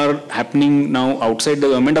things are happening now outside the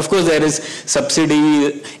government. Of course, there is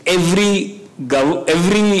subsidy. Every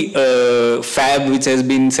fab which has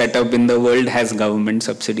been set up in the world has government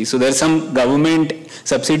subsidy. So there's some government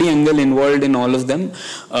subsidy angle involved in all of them.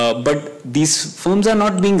 But these firms are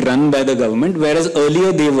not being run by the government, whereas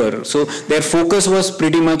earlier they were. So their focus was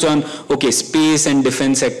pretty much on, okay, space and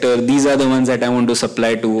defense sector. These are the ones that I want to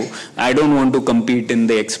supply to. I don't want to compete in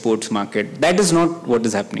the exports market. That is not what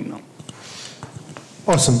is happening now.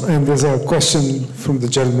 Awesome. And there's a question from the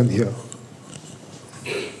gentleman here.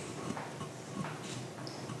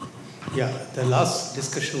 Yeah, the last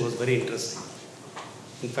discussion was very interesting.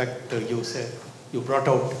 In fact, you brought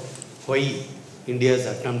out why India's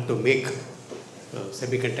attempt to make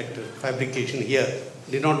semiconductor fabrication here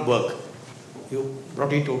did not work. You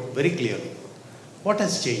brought it out very clearly. What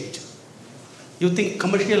has changed? You think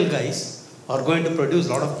commercial guys are going to produce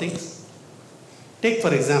a lot of things? Take,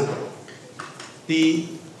 for example,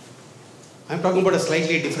 I'm talking about a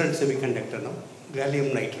slightly different semiconductor now,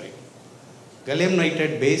 gallium nitride. Gallium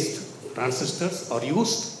nitride based transistors are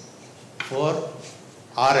used for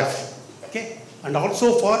RF, okay, and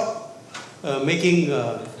also for making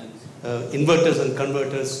inverters and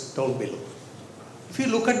converters down below. If you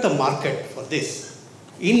look at the market for this,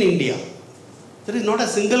 in India, there is not a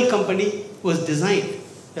single company who has designed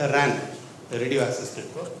a RAN, a radio access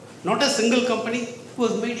network. Not a single company who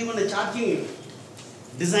has made even a charging unit.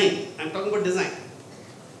 Design, I'm talking about design.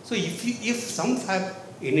 So if some fab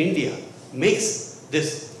in India makes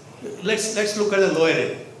this, let's look at the lower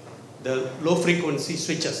end, the low frequency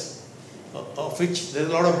switches, of which there's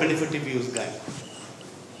a lot of benefit if you use GaN.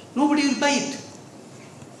 Nobody will buy it.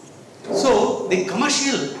 So the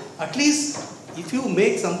commercial, at least if you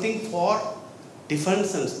make something for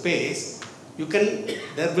defense and space,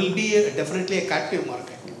 there will be definitely a captive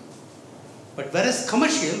market. But whereas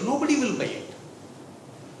commercial, nobody will buy it.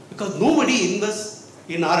 Because nobody invests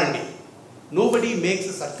in R&D. Nobody makes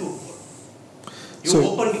a circuit board. You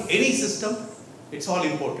open any system, it's all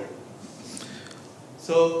imported.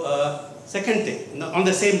 So, second thing, on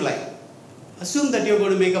the same line, assume that you're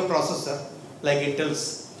going to make a processor like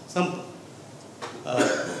Intel's, some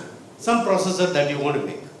processor that you want to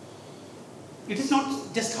make. It is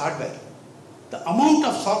not just hardware. The amount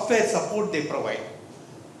of software support they provide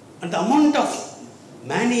and the amount of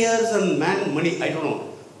man years and man money, I don't know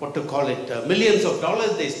what to call it, millions of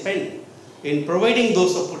dollars they spend in providing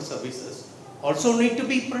those support services also need to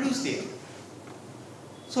be produced here.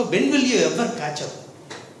 So when will you ever catch up?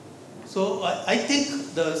 So I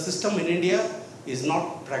think the system in India is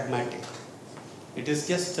not pragmatic. It is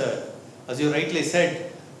just, as you rightly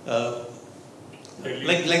said,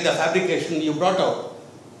 like the fabrication you brought out.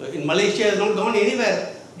 In Malaysia has not gone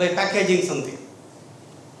anywhere by packaging something.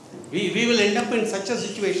 We will end up in such a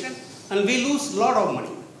situation and we lose a lot of money.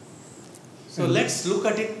 So let's look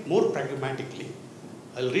at it more pragmatically.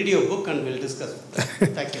 I'll read your book and we'll discuss it.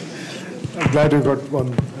 Thank you. I'm glad you got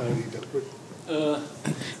one reader.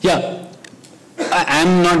 Yeah,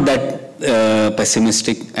 I'm not that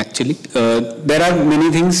pessimistic actually. There are many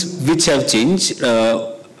things which have changed.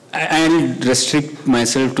 I'll restrict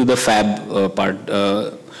myself to the fab part.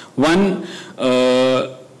 One,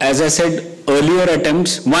 as I said, earlier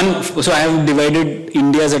attempts, so I have divided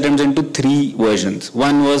India's attempts into 3 versions.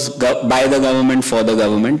 One was by the government, for the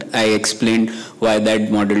government. I explained why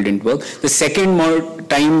that model didn't work. The second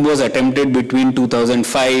time was attempted between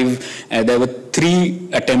 2005. There were 3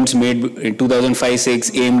 attempts made in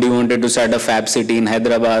 2005-06. AMD wanted to start a fab city in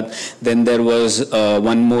Hyderabad. Then there was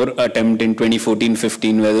one more attempt in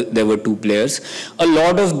 2014-15 where there were 2 players. A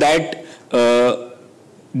lot of that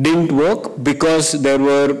didn't work because there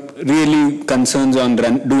were really concerns on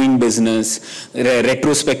doing business.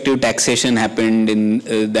 Retrospective taxation happened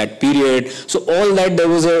in that period. So all that, there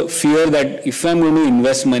was a fear that if I'm going to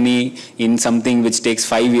invest money in something which takes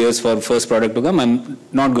 5 years for first product to come, I'm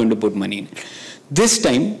not going to put money in it. This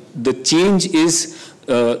time, the change is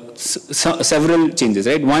several changes,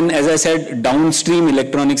 right? One, as I said, downstream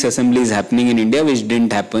electronics assembly is happening in India, which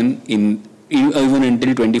didn't happen in even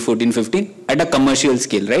until 2014-15 at a commercial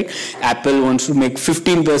scale, right? Apple wants to make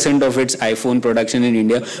 15% of its iPhone production in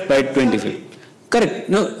India by 2050. Correct.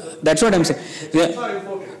 No, that's what I'm saying.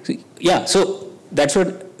 Yeah, so that's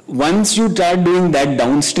what, once you start doing that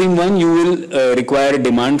downstream one, you will require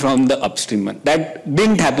demand from the upstream one. That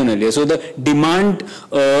didn't happen earlier. So the demand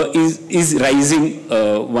is rising.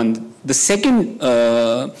 One. The second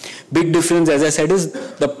big difference, as I said, is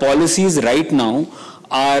the policies right now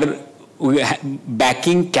are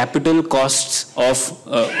backing capital costs of,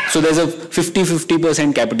 so there's a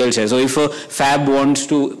 50% capital share. So if a fab wants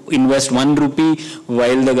to invest 1 rupee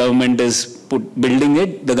while the government is building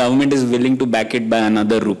it, the government is willing to back it by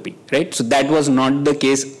another rupee, right? So that was not the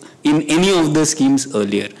case in any of the schemes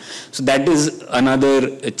earlier. So that is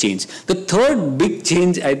another change. The third big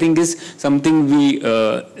change, I think, is something we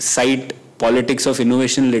cite politics of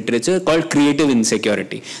innovation literature called creative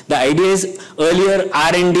insecurity. The idea is earlier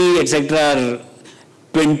R&D, etc. are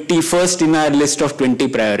 21st in our list of 20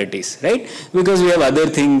 priorities, right? Because we have other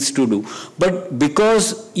things to do. But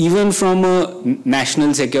because even from a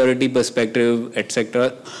national security perspective,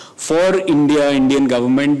 etc., for India, Indian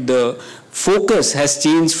government, the focus has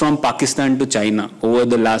changed from Pakistan to China over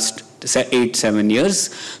the last 8-7 years.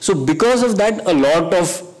 So because of that, a lot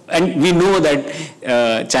of, and we know that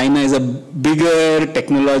China is a bigger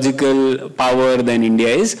technological power than India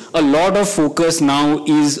is. A lot of focus now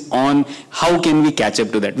is on how can we catch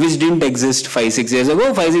up to that, which didn't exist 5-6 years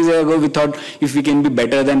ago. 5-6 years ago, we thought if we can be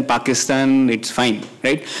better than Pakistan, it's fine,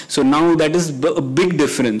 right? So now that is a big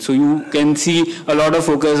difference. So you can see a lot of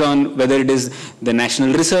focus on whether it is the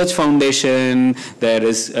National Research Foundation, there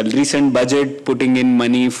is a recent budget putting in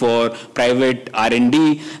money for private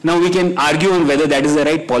R&D. Now we can argue on whether that is the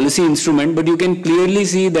right policy instrument, but you can clearly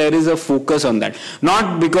see there is a focus on that.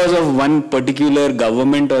 Not because of one particular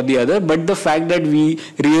government or the other, but the fact that we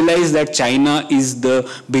realize that China is the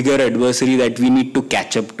bigger adversary that we need to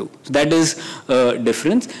catch up to. So that is a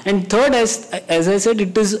difference. And third, as I said,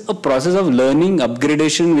 it is a process of learning,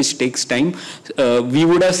 upgradation, which takes time. We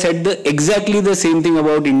would have said exactly the same thing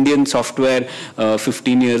about Indian software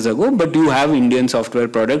 15 years ago, but you have Indian software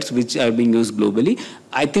products which are being used globally.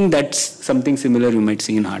 I think that's something similar you might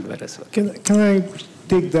see in hardware as well. Can I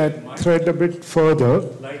take that thread a bit further?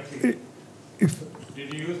 Likely.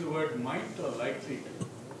 Did you use the word might or likely?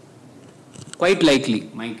 Quite likely.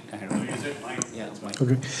 Might. I don't know. You said might. Yeah, it's might.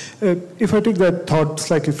 Okay. If I take that thought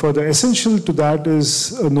slightly further, essential to that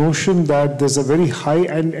is a notion that there's a very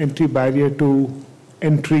high-end entry barrier to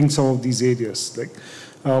entering some of these areas. Like,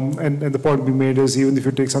 and the point we made is even if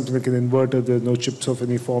you take something like an inverter, there's no chips of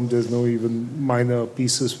any form, there's no even minor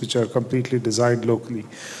pieces which are completely designed locally.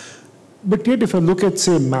 But yet if I look at,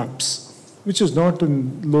 say, maps, which is not a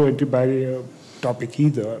low entry barrier topic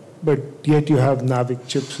either, but yet you have NAVIC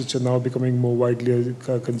chips which are now becoming more widely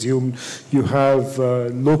consumed. You have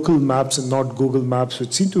local maps and not Google Maps,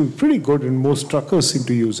 which seem to be pretty good, and most truckers seem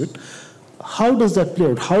to use it. How does that play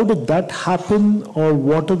out? How did that happen, or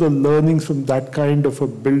what are the learnings from that kind of a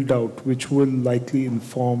build-out which will likely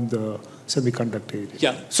inform the semiconductor area?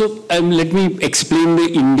 Yeah, so let me explain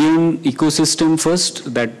the Indian ecosystem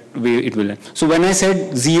first, that way it will. So when I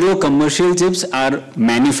said zero commercial chips are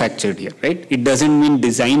manufactured here, right? It doesn't mean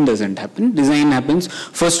design doesn't happen. Design happens.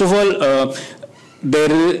 First of all,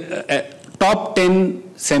 there are top 10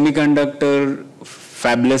 semiconductor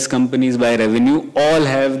fabless companies by revenue all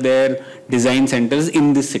have their design centers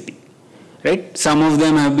in this city, right? Some of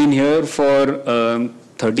them have been here for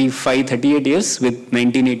 38 years with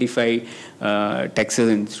 1985 Texas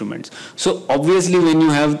Instruments. So obviously when you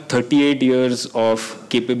have 38 years of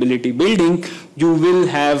capability building, you will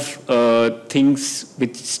have things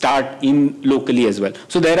which start in locally as well.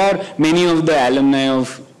 So there are many of the alumni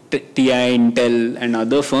of TI, Intel and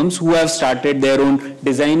other firms who have started their own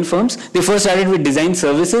design firms. They first started with design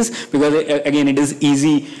services because again it is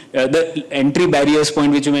easy. The entry barriers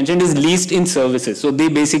point which you mentioned is least in services. So they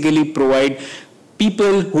basically provide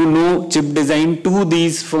people who know chip design to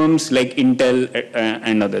these firms like Intel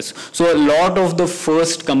and others. So a lot of the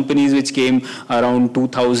first companies which came around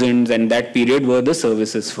 2000s and that period were the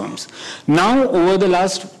services firms. Now over the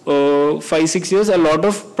last 5-6 years, a lot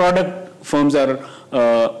of product firms are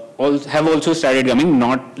have also started coming,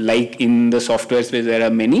 not like in the software space there are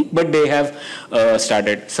many, but they have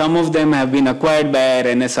started. Some of them have been acquired by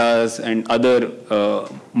Renesas and other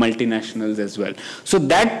multinationals as well. So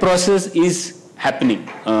that process is happening.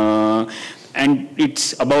 And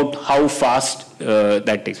it's about how fast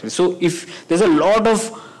that takes place. So if there's a lot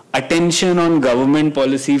of attention on government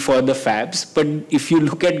policy for the fabs, but if you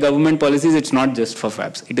look at government policies, it's not just for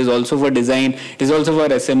fabs. It is also for design, it is also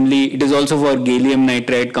for assembly, it is also for gallium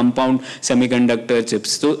nitride, compound semiconductor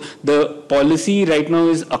chips. So the policy right now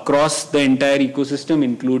is across the entire ecosystem,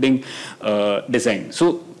 including design.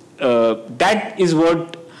 So that is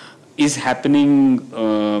what is happening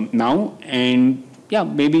now, and yeah,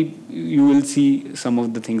 maybe you will see some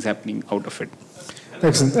of the things happening out of it.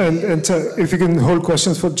 Excellent. And if you can hold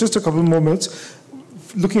questions for just a couple more minutes.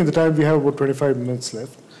 Looking at the time, we have about 25 minutes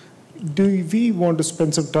left. Do we want to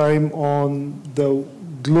spend some time on the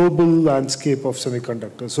global landscape of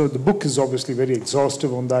semiconductors? So the book is obviously very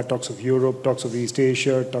exhaustive on that, talks of Europe, talks of East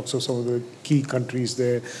Asia, talks of some of the key countries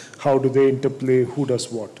there. How do they interplay? Who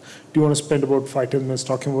does what? Do you want to spend about 5-10 minutes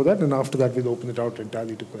talking about that? And after that, we'll open it out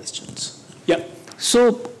entirely to questions. Yeah.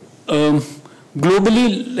 So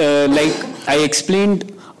globally, like I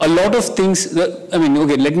explained, a lot of things,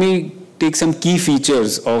 let me take some key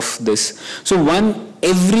features of this. So one,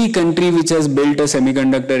 every country which has built a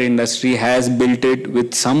semiconductor industry has built it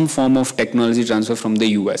with some form of technology transfer from the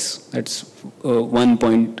US. That's one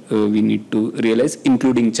point we need to realize,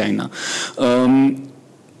 including China.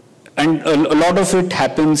 And a lot of it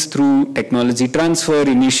happens through technology transfer.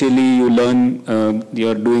 Initially, you learn,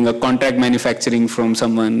 you're doing a contract manufacturing from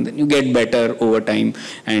someone, then you get better over time,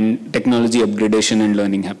 and technology upgradation and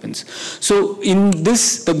learning happens. So in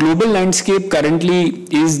this, the global landscape currently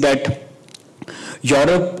is that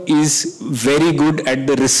Europe is very good at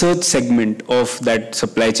the research segment of that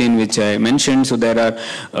supply chain which I mentioned. So there are,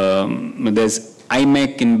 there's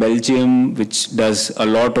IMEC in Belgium, which does a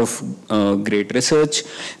lot of great research.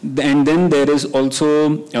 And then there is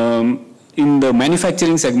also, in the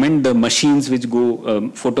manufacturing segment, the machines which go,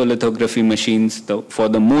 photolithography machines, for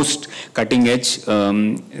the most cutting edge,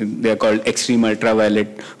 they are called extreme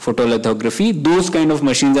ultraviolet photolithography. Those kind of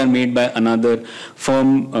machines are made by another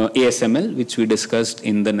firm, ASML, which we discussed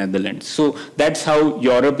in the Netherlands. So that's how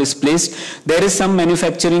Europe is placed. There is some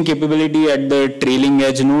manufacturing capability at the trailing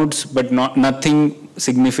edge nodes, but nothing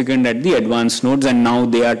significant at the advanced nodes. And now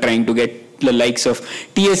they are trying to get the likes of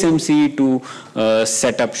TSMC to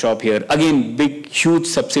set up shop here. Again, huge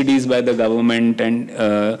subsidies by the government and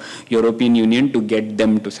European Union to get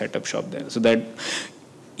them to set up shop there. So that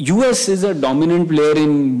US is a dominant player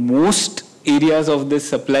in most areas of this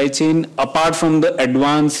supply chain, apart from the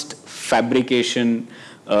advanced fabrication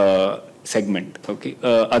segment. Okay.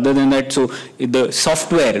 Other than that, so the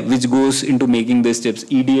software which goes into making these chips,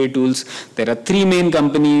 EDA tools, there are 3 main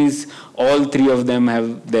companies. All 3 of them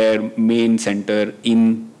have their main center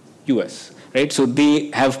in US. Right? So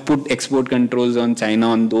they have put export controls on China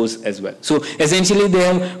on those as well. So essentially they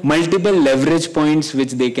have multiple leverage points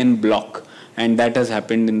which they can block, and that has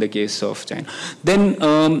happened in the case of China. Then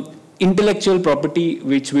intellectual property,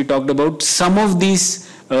 which we talked about, some of these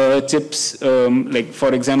chips, like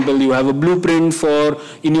for example, you have a blueprint for,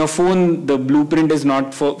 in your phone, the blueprint is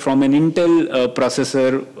not from an Intel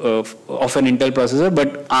processor, of an Intel processor,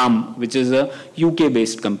 but ARM, which is a UK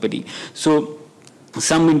based company. So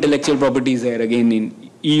some intellectual properties there, again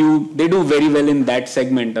in EU, they do very well in that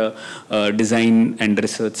segment, design and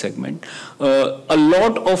research segment. A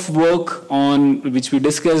lot of work on, which we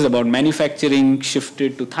discussed about manufacturing,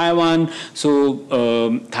 shifted to Taiwan.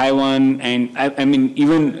 So Taiwan and, I mean,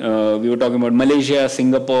 even we were talking about Malaysia,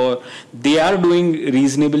 Singapore, they are doing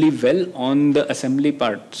reasonably well on the assembly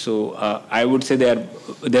part. So I would say they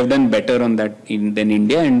have done better on that than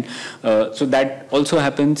India, and so that also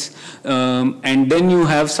happens. And then you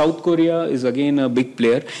have South Korea is again a big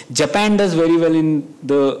player. Japan does very well in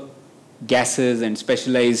the gases and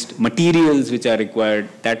specialized materials which are required.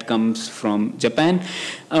 That comes from Japan.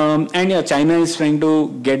 And yeah, China is trying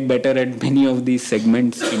to get better at many of these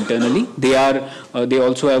segments internally. They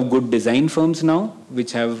also have good design firms now,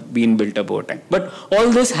 which have been built up over time. But all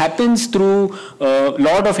this happens through a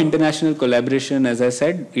lot of international collaboration. As I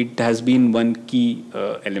said, it has been one key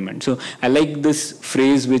element. So I like this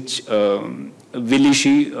phrase which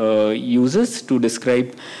Vilishi uses to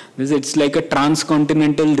describe this. It's like a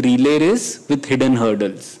transcontinental relay race with hidden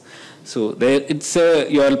hurdles. So there, it's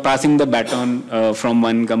you're passing the baton from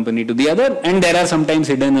one company to the other, and there are sometimes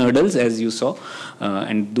hidden hurdles, as you saw,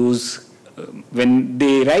 and those when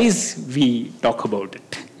they rise, we talk about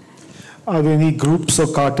it. Are there any groups or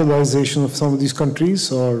cartelization of some of these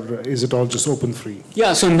countries, or is it all just open free?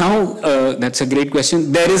 Yeah, so now that's a great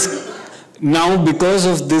question. There is now, because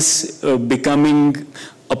of this becoming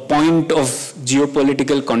a point of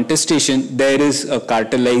geopolitical contestation, there is a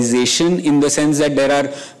cartelization in the sense that there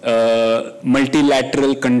are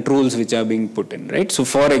multilateral controls which are being put in, right? So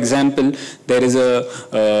for example, there is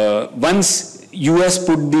once US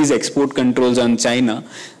put these export controls on China,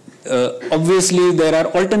 obviously there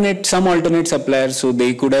are some alternate suppliers, so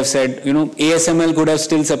they could have said, ASML could have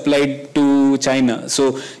still supplied to China,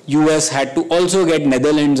 so US had to also get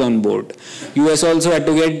Netherlands on board, US also had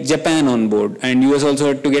to get Japan on board, and US also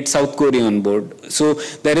had to get South Korea on board. So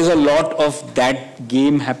there is a lot of that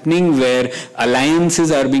game happening where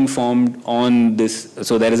alliances are being formed on this.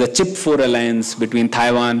 So there is a Chip 4 alliance between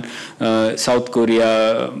Taiwan, South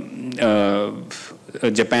Korea,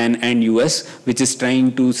 Japan and US, which is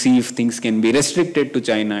trying to see if things can be restricted to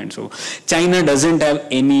China. And so China doesn't have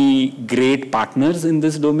any great partners in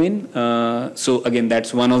this domain. So again,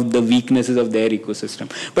 that's one of the weaknesses of their ecosystem.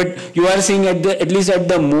 But you are seeing at least at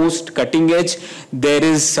the most cutting edge, there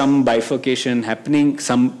is some bifurcation happening,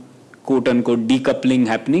 some quote-unquote decoupling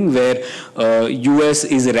happening, where US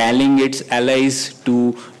is rallying its allies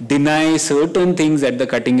to deny certain things at the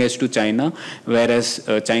cutting edge to China, whereas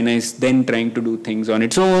China is then trying to do things on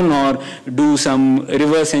its own or do some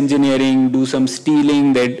reverse engineering, do some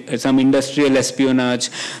stealing, some industrial espionage,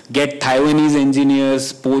 get Taiwanese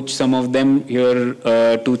engineers, poach some of them here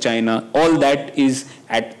to China. All that is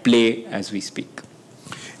at play as we speak.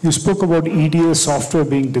 You spoke about EDA software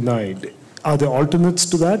being denied. Are there alternates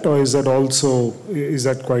to that, or is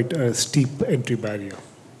that quite a steep entry barrier?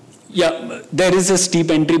 Yeah, there is a steep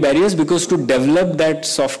entry barriers, because to develop that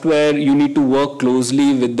software, you need to work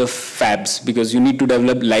closely with the fabs, because you need to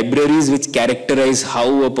develop libraries which characterize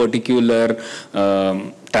how a particular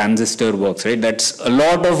transistor works, right? That's a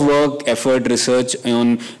lot of work, effort, research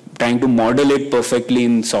on trying to model it perfectly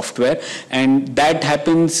in software, and that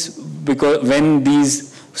happens because when these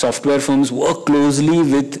software firms work closely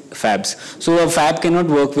with fabs. So a fab cannot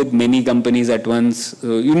work with many companies at once.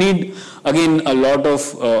 You need, again, a lot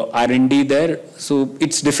of R&D there, so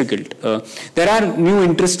it's difficult. There are new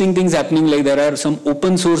interesting things happening, like there are some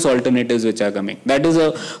open source alternatives which are coming. That is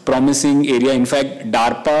a promising area. In fact,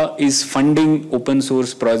 DARPA is funding open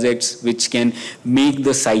source projects which can make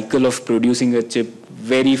the cycle of producing a chip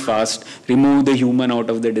very fast, remove the human out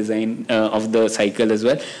of the design of the cycle as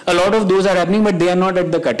well. A lot of those are happening, but they are not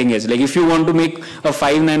at the cutting edge. Like if you want to make a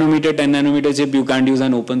 5 nanometer, 10 nanometer chip, you can't use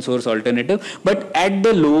an open source alternative. But at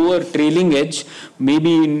the lower trailing edge,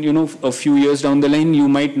 maybe in a few years down the line, you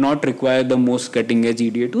might not require the most cutting edge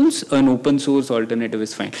EDA tools. An open source alternative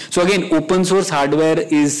is fine. So again, open source hardware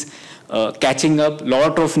is catching up.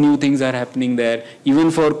 Lot of new things are happening there.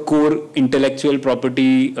 Even for core intellectual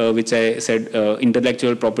property, which I said,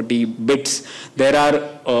 intellectual property bits, there are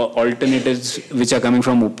alternatives which are coming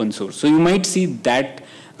from open source. So you might see that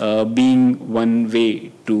being one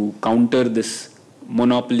way to counter this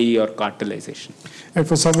monopoly or cartelization. And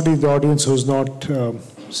for somebody in the audience who's not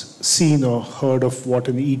seen or heard of what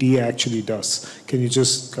an EDA actually does, can you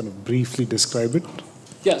just kind of briefly describe it?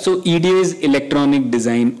 Yeah, so EDA is electronic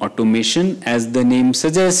design automation. As the name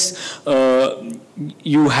suggests,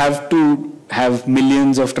 you have to have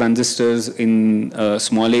millions of transistors in a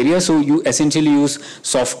small area. So you essentially use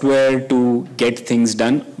software to get things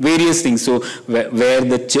done, various things. So where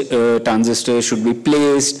the transistor should be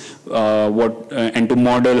placed, and to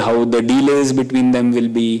model how the delays between them will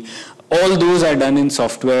be. All those are done in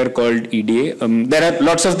software called EDA. There are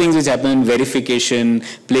lots of things which happen: verification,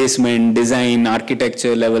 placement, design,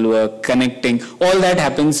 architecture level work, connecting. All that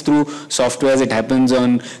happens through softwares. It happens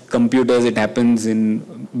on computers. It happens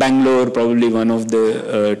in Bangalore, probably one of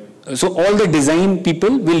the... so all the design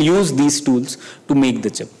people will use these tools to make the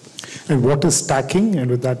chip. And what is stacking?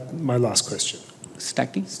 And with that, my last question.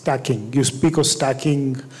 Stacking? Stacking. You speak of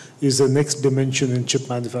stacking is the next dimension in chip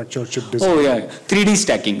manufacture, chip design. Oh yeah, 3D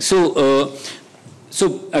stacking.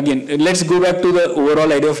 So again, let's go back to the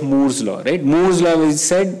overall idea of Moore's law, right? Moore's law, we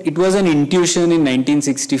said it was an intuition in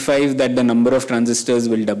 1965 that the number of transistors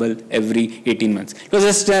will double every 18 months. It was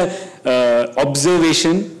just an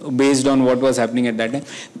observation based on what was happening at that time.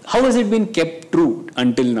 How has it been kept true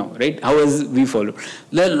until now, right? How has we followed?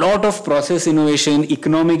 There are a lot of process innovation,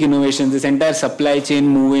 economic innovation, this entire supply chain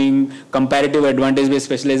moving, comparative advantage-based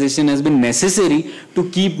specialization has been necessary to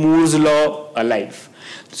keep Moore's law alive.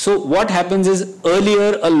 So what happens is,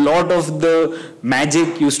 earlier a lot of the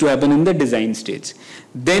magic used to happen in the design stage.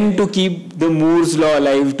 Then to keep the Moore's law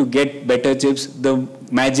alive, to get better chips, the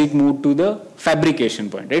magic moved to the fabrication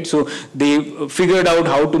point, right? So they figured out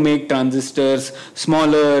how to make transistors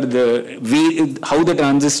smaller, the way, how the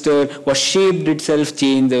transistor was shaped itself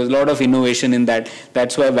changed. There was a lot of innovation in that.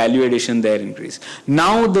 That's why value addition there increased.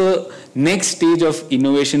 Now the next stage of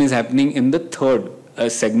innovation is happening in the third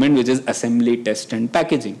segment, which is assembly, test and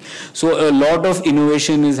packaging. So a lot of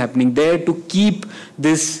innovation is happening there to keep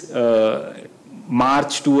this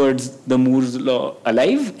march towards the Moore's law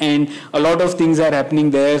alive, and a lot of things are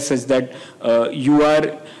happening there such that you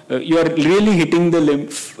are really hitting the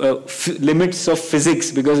limits of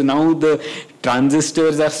physics, because now the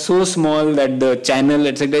transistors are so small that the channel,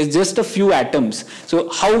 etc., is just a few atoms. So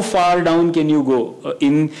how far down can you go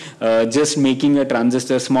in just making a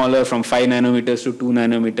transistor smaller from 5 nanometers to 2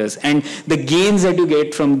 nanometers? And the gains that you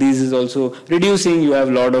get from these is also reducing. You have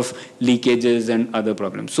a lot of leakages and other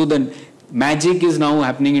problems. So the magic is now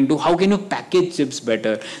happening into how can you package chips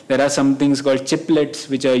better. There are some things called chiplets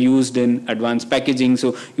which are used in advanced packaging.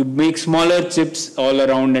 So you make smaller chips all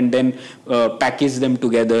around and then package them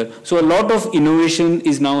together. So a lot of innovation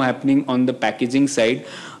is now happening on the packaging side,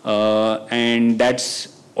 and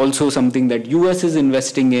that's also something that US is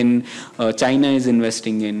investing in, China is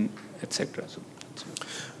investing in, etc. So,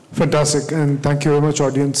 fantastic, and thank you very much,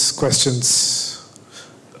 audience. Questions?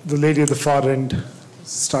 The lady at the far end.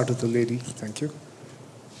 Start with the lady. Thank you.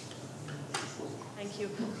 Thank you.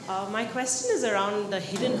 My question is around the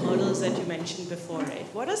hidden hurdles that you mentioned before, right?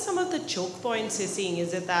 What are some of the choke points you're seeing?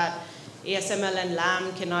 Is it that ASML and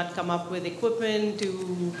Lam cannot come up with equipment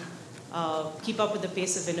to keep up with the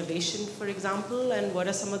pace of innovation, for example? And what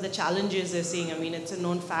are some of the challenges they're seeing? I mean, it's a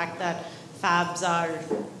known fact that fabs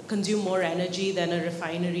consume more energy than a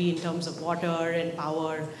refinery in terms of water and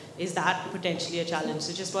power. Is that potentially a challenge?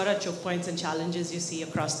 So just what are choke points and challenges you see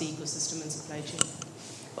across the ecosystem and supply chain?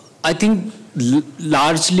 I think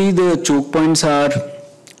largely the choke points are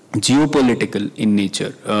geopolitical in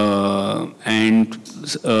nature, and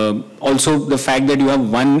also the fact that you have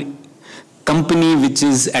one company which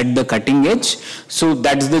is at the cutting edge. So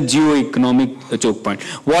that's the geo-economic choke point.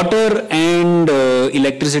 Water and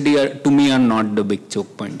electricity to me are not the big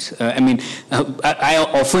choke points. I mean, I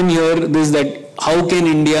often hear this, that how can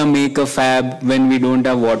India make a fab when we don't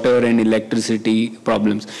have water and electricity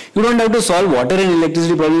problems? You don't have to solve water and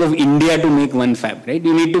electricity problems of India to make one fab, right?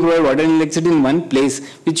 You need to provide water and electricity in one place,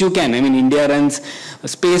 which you can. I mean, India runs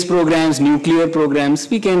space programs, nuclear programs.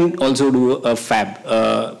 We can also do a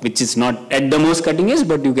fab, which is not at the most cutting edge,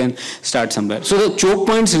 but you can start somewhere. So the choke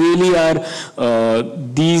points really are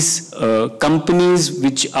these companies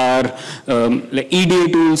which are like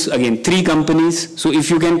EDA tools, again, 3 companies. So if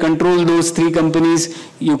you can control those 3 companies,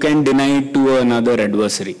 you can deny it to another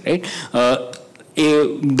adversary, right?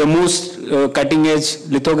 The most cutting edge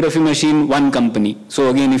lithography machine, 1 company. So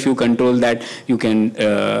again, if you control that, you can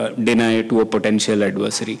deny it to a potential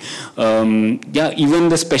adversary. Yeah, even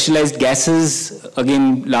the specialized gases,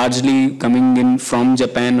 again, largely coming in from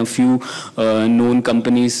Japan, a few known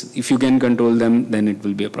companies. If you can control them, then it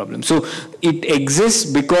will be a problem. So it exists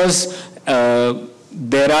because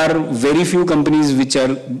there are very few companies which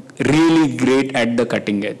are really great at the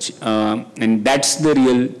cutting edge, and that's the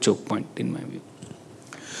real choke point in my view.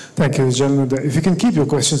 Thank you, gentlemen. If you can keep your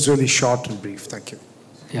questions really short and brief. Thank you.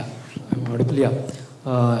 Yeah, I'm audible. Yeah,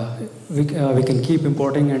 we can keep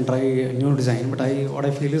importing and try a new design, but what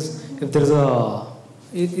I feel is, if there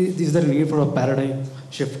is there a need for a paradigm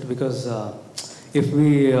shift? Because if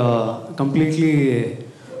we completely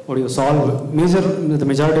solve the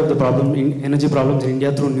majority of the energy problems in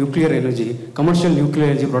India through nuclear energy, commercial nuclear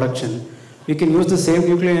energy production, we can use the same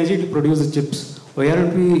nuclear energy to produce the chips. Why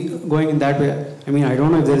aren't we going in that way? I mean, I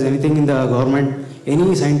don't know if there is anything in the government,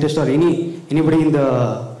 any scientist or anybody in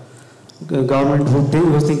the government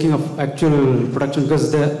who was thinking of actual production,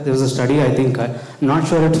 because there was a study, I think, I'm not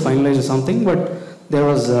sure it's finalized or something, but there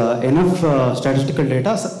was enough statistical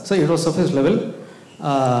data, so it was surface level,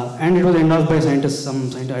 and it was endorsed by scientists,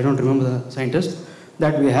 I don't remember the scientist,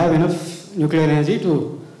 that we have enough nuclear energy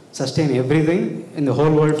to sustain everything in the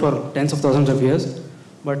whole world for tens of thousands of years.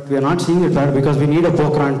 But we are not seeing it that, because we need a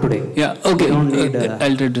Pokhran today. Yeah, okay.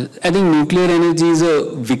 I think nuclear energy is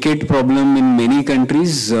a wicked problem in many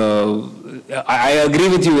countries. I agree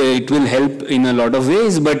with you, it will help in a lot of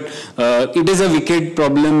ways, but it is a wicked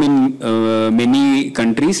problem in many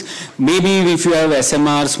countries. Maybe if you have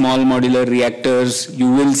SMR, small modular reactors,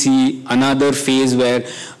 you will see another phase where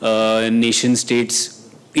nation states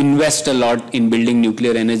invest a lot in building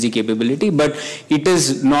nuclear energy capability, but it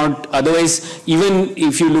is not, otherwise, even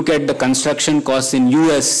if you look at the construction costs in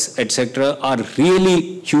US, etc., are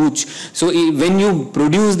really huge. So when you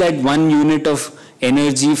produce that 1 unit of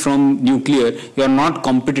energy from nuclear, you are not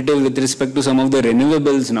competitive with respect to some of the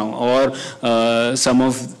renewables now, or some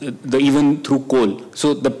of the, even through coal.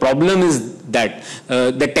 So the problem is that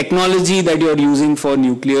the technology that you are using for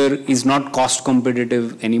nuclear is not cost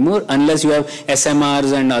competitive anymore, unless you have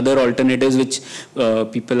SMRs and other alternatives which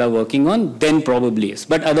people are working on, then probably yes.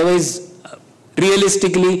 But otherwise,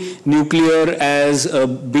 realistically, nuclear as a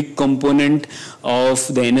big component of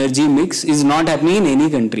the energy mix is not happening in any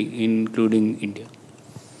country, including India.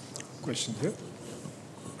 Question here.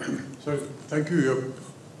 So, thank you.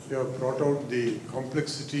 You have brought out the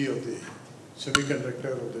complexity of the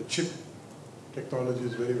semiconductor or the chip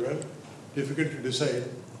technologies very well. Difficult to decide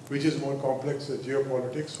which is more complex, the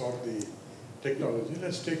geopolitics or the technology.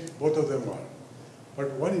 Let's take both of them on.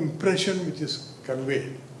 But one impression which is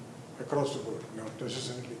conveyed across the board,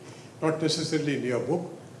 not necessarily in your book,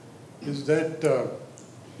 is that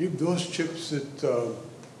if those chips at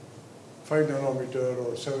 5 nanometer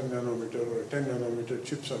or 7 nanometer or 10 nanometer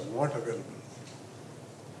chips are not available,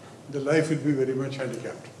 the life will be very much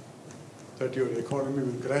handicapped. That your economy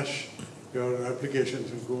will crash, your applications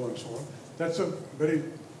will go and so on. That's a very,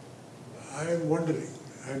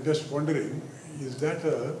 I'm just wondering, is that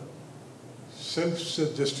a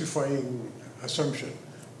self-justifying assumption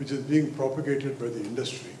which is being propagated by the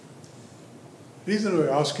industry? The reason I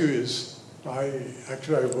ask you is, I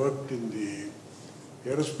worked in the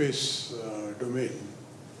aerospace domain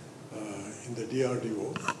in the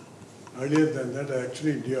DRDO. Earlier than that,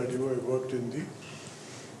 in DRDO, I worked in the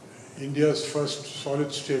India's first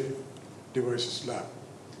solid-state devices lab.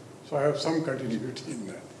 So I have some continuity in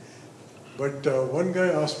that. But one guy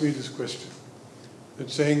asked me this question,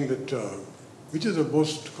 it's saying that which is the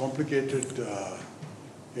most complicated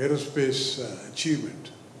aerospace achievement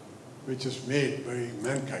which is made by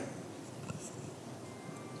mankind?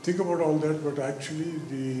 Think about all that, but actually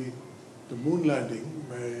the moon landing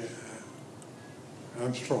by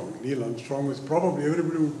Neil Armstrong, was probably,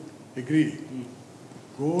 everybody would agree,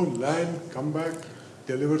 go, land, come back,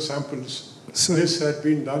 deliver samples. So this had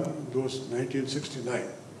been done, those 1969.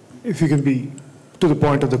 If you can be to the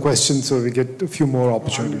point of the question so we get a few more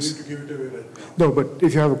opportunities. I need to give it away right now. No, but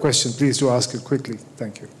if you have a question, please do ask it quickly.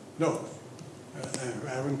 Thank you. No, I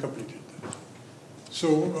haven't completed that.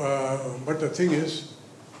 So, but the thing is,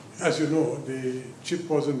 as you know, the chip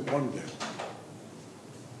wasn't born there.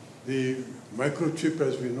 The microchip,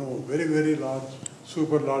 as we know, very, very large,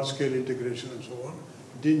 super large scale integration and so on,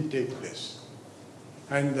 didn't take place.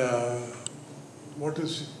 And I'm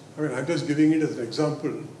just giving it as an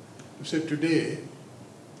example to say today,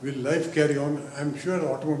 will life carry on? I'm sure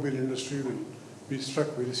the automobile industry will be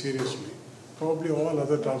struck very seriously. Probably all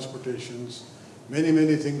other transportations, many,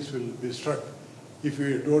 many things will be struck if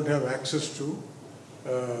we don't have access to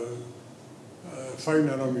 5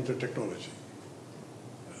 nanometer technology.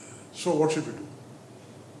 So what should we do?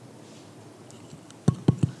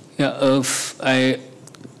 Yeah, if I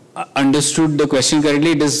understood the question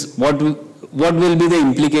correctly, it is what will be the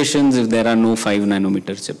implications if there are no 5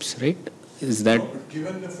 nanometer chips, right? Is that? No, but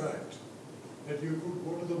given the fact that you could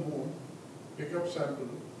go to the moon, pick up sample,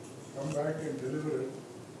 come back and deliver it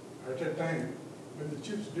at a time when the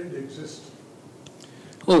chips didn't exist.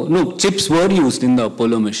 Oh, no, chips were used in the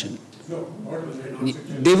Apollo mission. No, not in the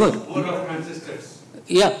They were. More of transistors.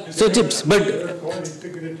 Yeah, so chips, but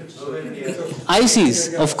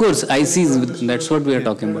ICs, of course, ICs, that's what we are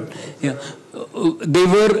talking about. Yeah, they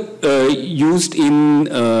were used in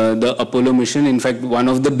the Apollo mission. In fact, one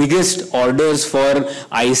of the biggest orders for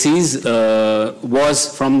ICs was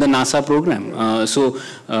from the NASA program. So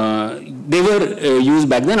they were used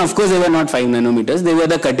back then. Of course, they were not 5 nanometers. They were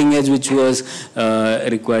the cutting edge which was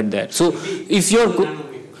required there. So if your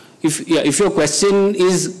question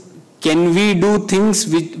is, can we do things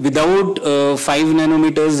without 5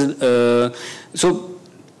 nanometers? So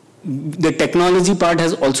the technology part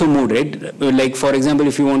has also moved, right? Like, for example,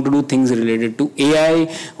 if you want to do things related to AI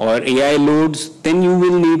or AI loads, then you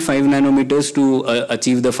will need 5 nanometers to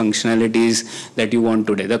achieve the functionalities that you want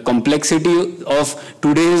today. The complexity of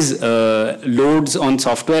today's loads on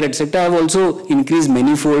software, etc., have also increased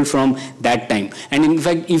manifold from that time. And in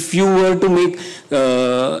fact, if you were to make,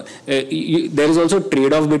 there is also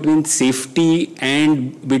trade-off between safety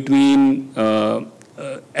and between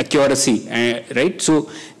accuracy, right? So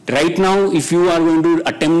right now, if you are going to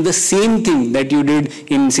attempt the same thing that you did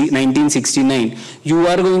in 1969, you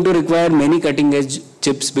are going to require many cutting edge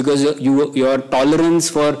chips because your tolerance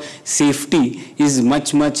for safety is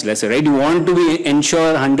much lesser, right? You want to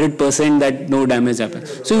ensure 100% that no damage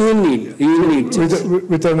happens. So you will need chips.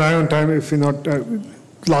 With an eye on time, if you're not,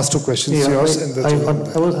 last two questions, yeah, yours and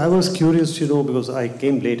the I was curious to know because I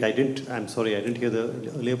came late. I'm sorry, I didn't hear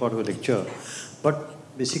the earlier part of the lecture.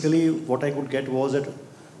 But basically, what I could get was that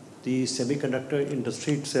the semiconductor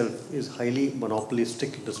industry itself is highly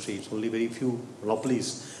monopolistic industry. It's only very few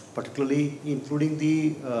monopolies, particularly including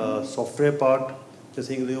the software part. Just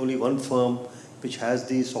saying there's only one firm which has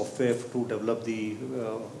the software to develop the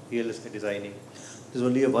VLSI designing. There's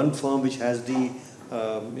only one firm which has the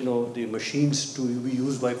the machines to be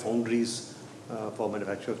used by foundries for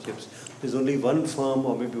manufacture of chips. There's only one firm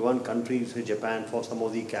or maybe one country, say Japan, for some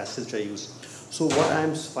of the gases which are used. So what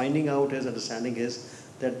I'm finding out as understanding is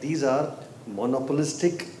that these are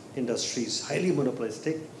monopolistic industries, highly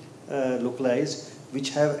monopolistic, localized,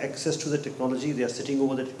 which have access to the technology. They are sitting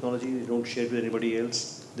over the technology. They don't share it with anybody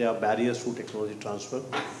else. There are barriers to technology transfer.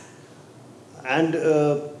 And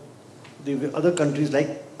the other countries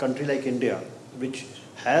like India, which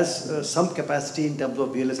has some capacity in terms of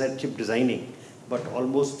VLSI chip designing, but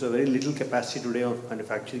almost very little capacity today of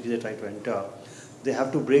manufacturing they try to enter. They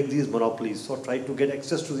have to break these monopolies or try to get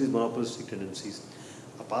access to these monopolistic tendencies.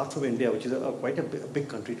 Apart from India, which is quite a big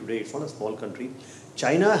country today, it's not a small country,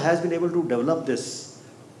 China has been able to develop this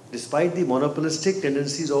despite the monopolistic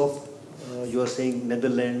tendencies of, you are saying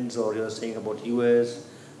Netherlands, or you are saying about US,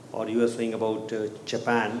 or you are saying about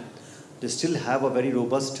Japan. They still have a very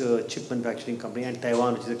robust chip manufacturing company, and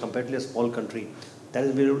Taiwan, which is a comparatively small country, that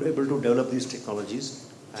has been able to develop these technologies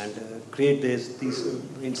and create these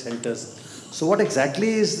main centers. So what exactly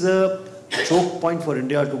is the choke point for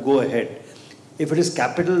India to go ahead? If it is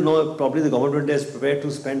capital, no, probably the government is prepared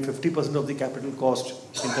to spend 50% of the capital cost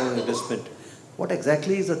in terms of investment. What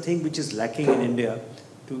exactly is the thing which is lacking in India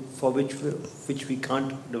for which we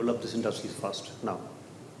can't develop this industry fast now?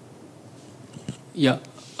 Yeah.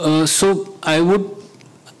 So I would,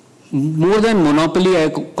 more than monopoly, I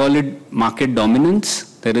call it market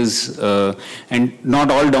dominance. There is, and not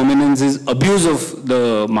all dominance is abuse of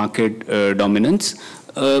the market dominance.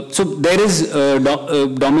 So there is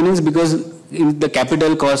dominance because the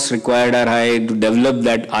capital costs required are high, to develop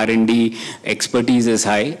that R&D expertise is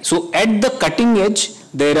high. So at the cutting edge,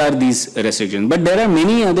 there are these restrictions, but there are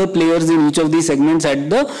many other players in each of these segments at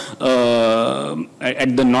the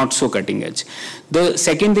not so cutting edge. The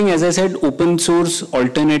second thing, as I said, open source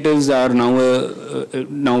alternatives are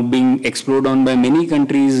now being explored on by many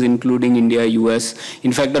countries, including India, US.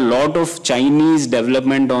 In fact, a lot of Chinese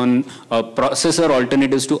development on processor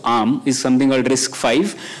alternatives to ARM is something called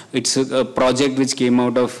RISC-V. It's a project which came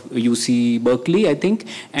out of UC Berkeley, I think,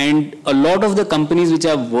 and a lot of the companies which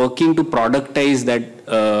are working to productize that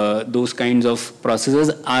those kinds of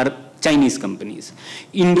processors are Chinese companies.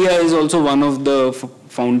 India is also one of the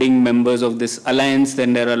founding members of this alliance.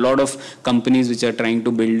 Then there are a lot of companies which are trying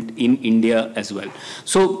to build in India as well.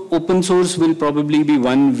 So open source will probably be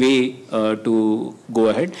one way to go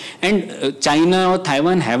ahead. And China or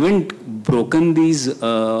Taiwan haven't broken these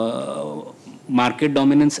market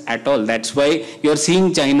dominance at all. That's why you're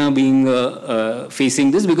seeing China being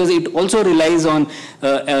facing this, because it also relies on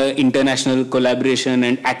international collaboration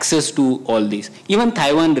and access to all these. Even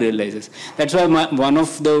Taiwan realizes. That's why one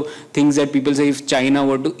of the things that people say, if China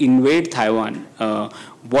were to invade Taiwan,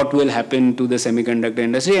 what will happen to the semiconductor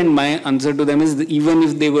industry? And my answer to them is, even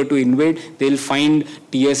if they were to invade, they'll find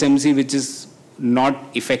TSMC, which is not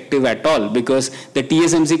effective at all, because the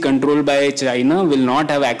TSMC controlled by China will not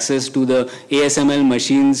have access to the ASML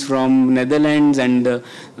machines from Netherlands and the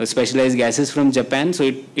specialized gases from Japan.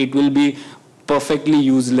 So it will be perfectly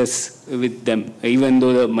useless with them, even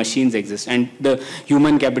though the machines exist. And the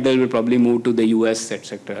human capital will probably move to the US,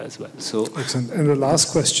 etc. as well. So excellent. And the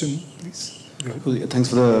last question, please. Cool. Yeah, thanks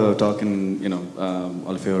for the talk and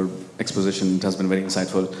all of your exposition. It has been very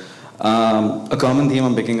insightful. A common theme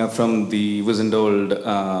I'm picking up from the wizened old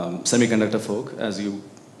semiconductor folk, as you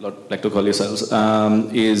like to call yourselves,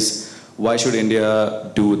 is why should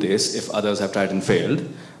India do this if others have tried and failed,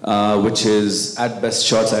 which is at best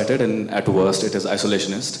short-sighted and at worst it is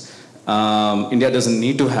isolationist. India doesn't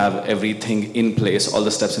need to have everything in place, all the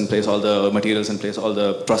steps in place, all the materials in place, all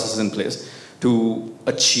the processes in place to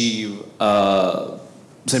achieve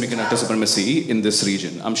semiconductor supremacy in this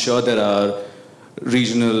region. I'm sure there are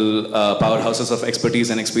regional powerhouses of expertise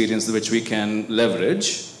and experience which we can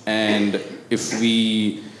leverage, and if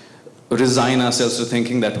we resign ourselves to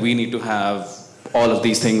thinking that we need to have all of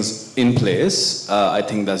these things in place, I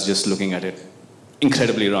think that's just looking at it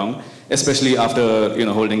incredibly wrong, especially after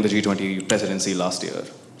holding the G20 presidency last year.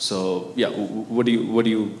 So yeah, what do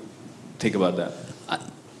you think about that?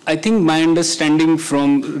 I think my understanding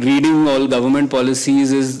from reading all government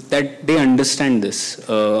policies is that they understand this.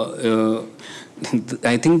 I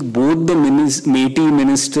think both the MeitY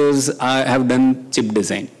ministers have done chip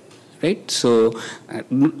design, right? So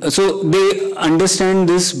they understand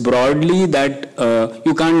this broadly, that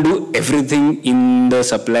you can't do everything in the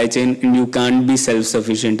supply chain and you can't be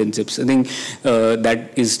self-sufficient in chips. I think that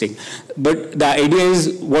is thing. But the idea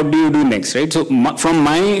is, what do you do next, right? So from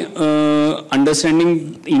my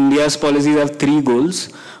understanding, India's policies have 3 goals.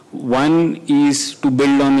 One is to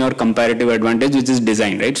build on your comparative advantage, which is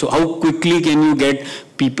design, right? So how quickly can you get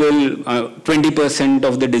people, 20%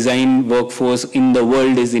 of the design workforce in the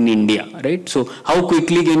world is in India, right? So how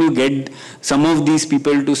quickly can you get some of these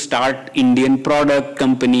people to start Indian product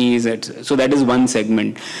companies? So that is one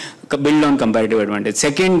segment. Build on comparative advantage.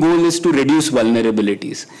 Second goal is to reduce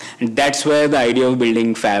vulnerabilities. And that's where the idea of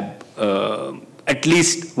building fab, at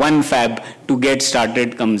least one fab to get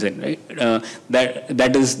started, comes in, right?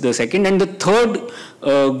 That is the second. And the third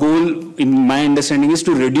goal, in my understanding, is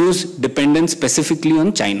to reduce dependence specifically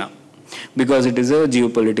on China, because it is a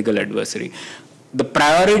geopolitical adversary. The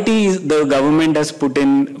priority the government has put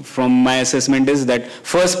in, from my assessment, is that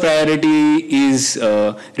first priority is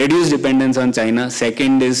reduce dependence on China.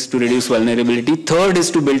 Second is to reduce vulnerability. Third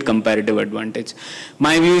is to build comparative advantage.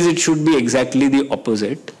 My view is it should be exactly the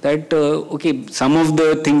opposite. That, okay, some of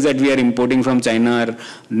the things that we are importing from China are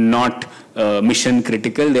not mission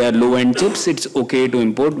critical. They are low-end chips. It's okay to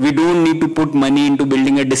import. We don't need to put money into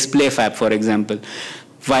building a display fab, for example.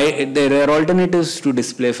 Why there are alternatives to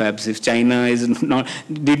display fabs? If China is not,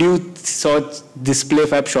 did you saw display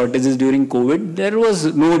fab shortages during COVID? There was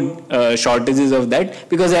no shortages of that,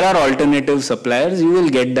 because there are alternative suppliers. You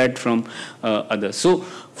will get that from others. So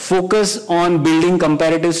focus on building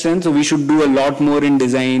comparative strength. So we should do a lot more in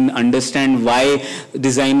design, understand why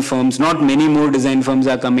design firms, not many more design firms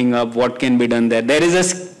are coming up, what can be done there. There is a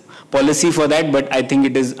policy for that, but I think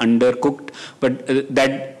it is undercooked. But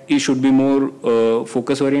that it should be more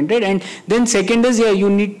focus oriented. And then second is, yeah, you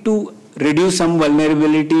need to reduce some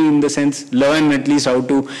vulnerability, in the sense, learn at least how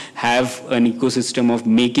to have an ecosystem of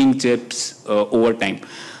making chips over time.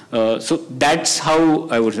 So that's how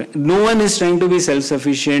I would say. No one is trying to be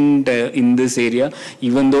self-sufficient in this area,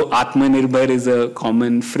 even though Atmanirbhar is a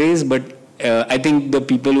common phrase, but I think the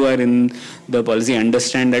people who are in the policy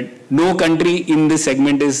understand that no country in this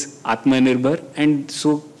segment is Atmanirbhar, and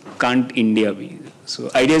so can't India be.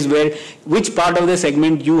 So ideas where which part of the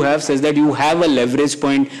segment you have, says that you have a leverage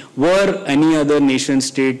point. Were any other nation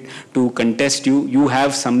state to contest you, you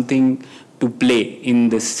have something to play in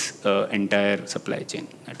this entire supply chain.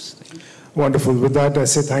 That's the thing. Wonderful. With that, I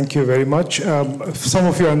say thank you very much. Some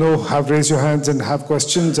of you I know have raised your hands and have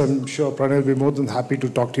questions. I'm sure Pranay will be more than happy to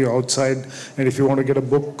talk to you outside. And if you want to get a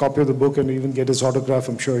book, copy of the book, and even get his autograph,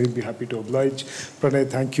 I'm sure he'll be happy to oblige. Pranay,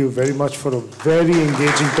 thank you very much for a very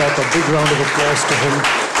engaging talk. A big round of applause to him.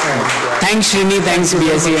 And, thanks, Srini. Thanks,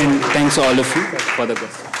 BSc, and thanks all of you for the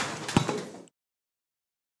question.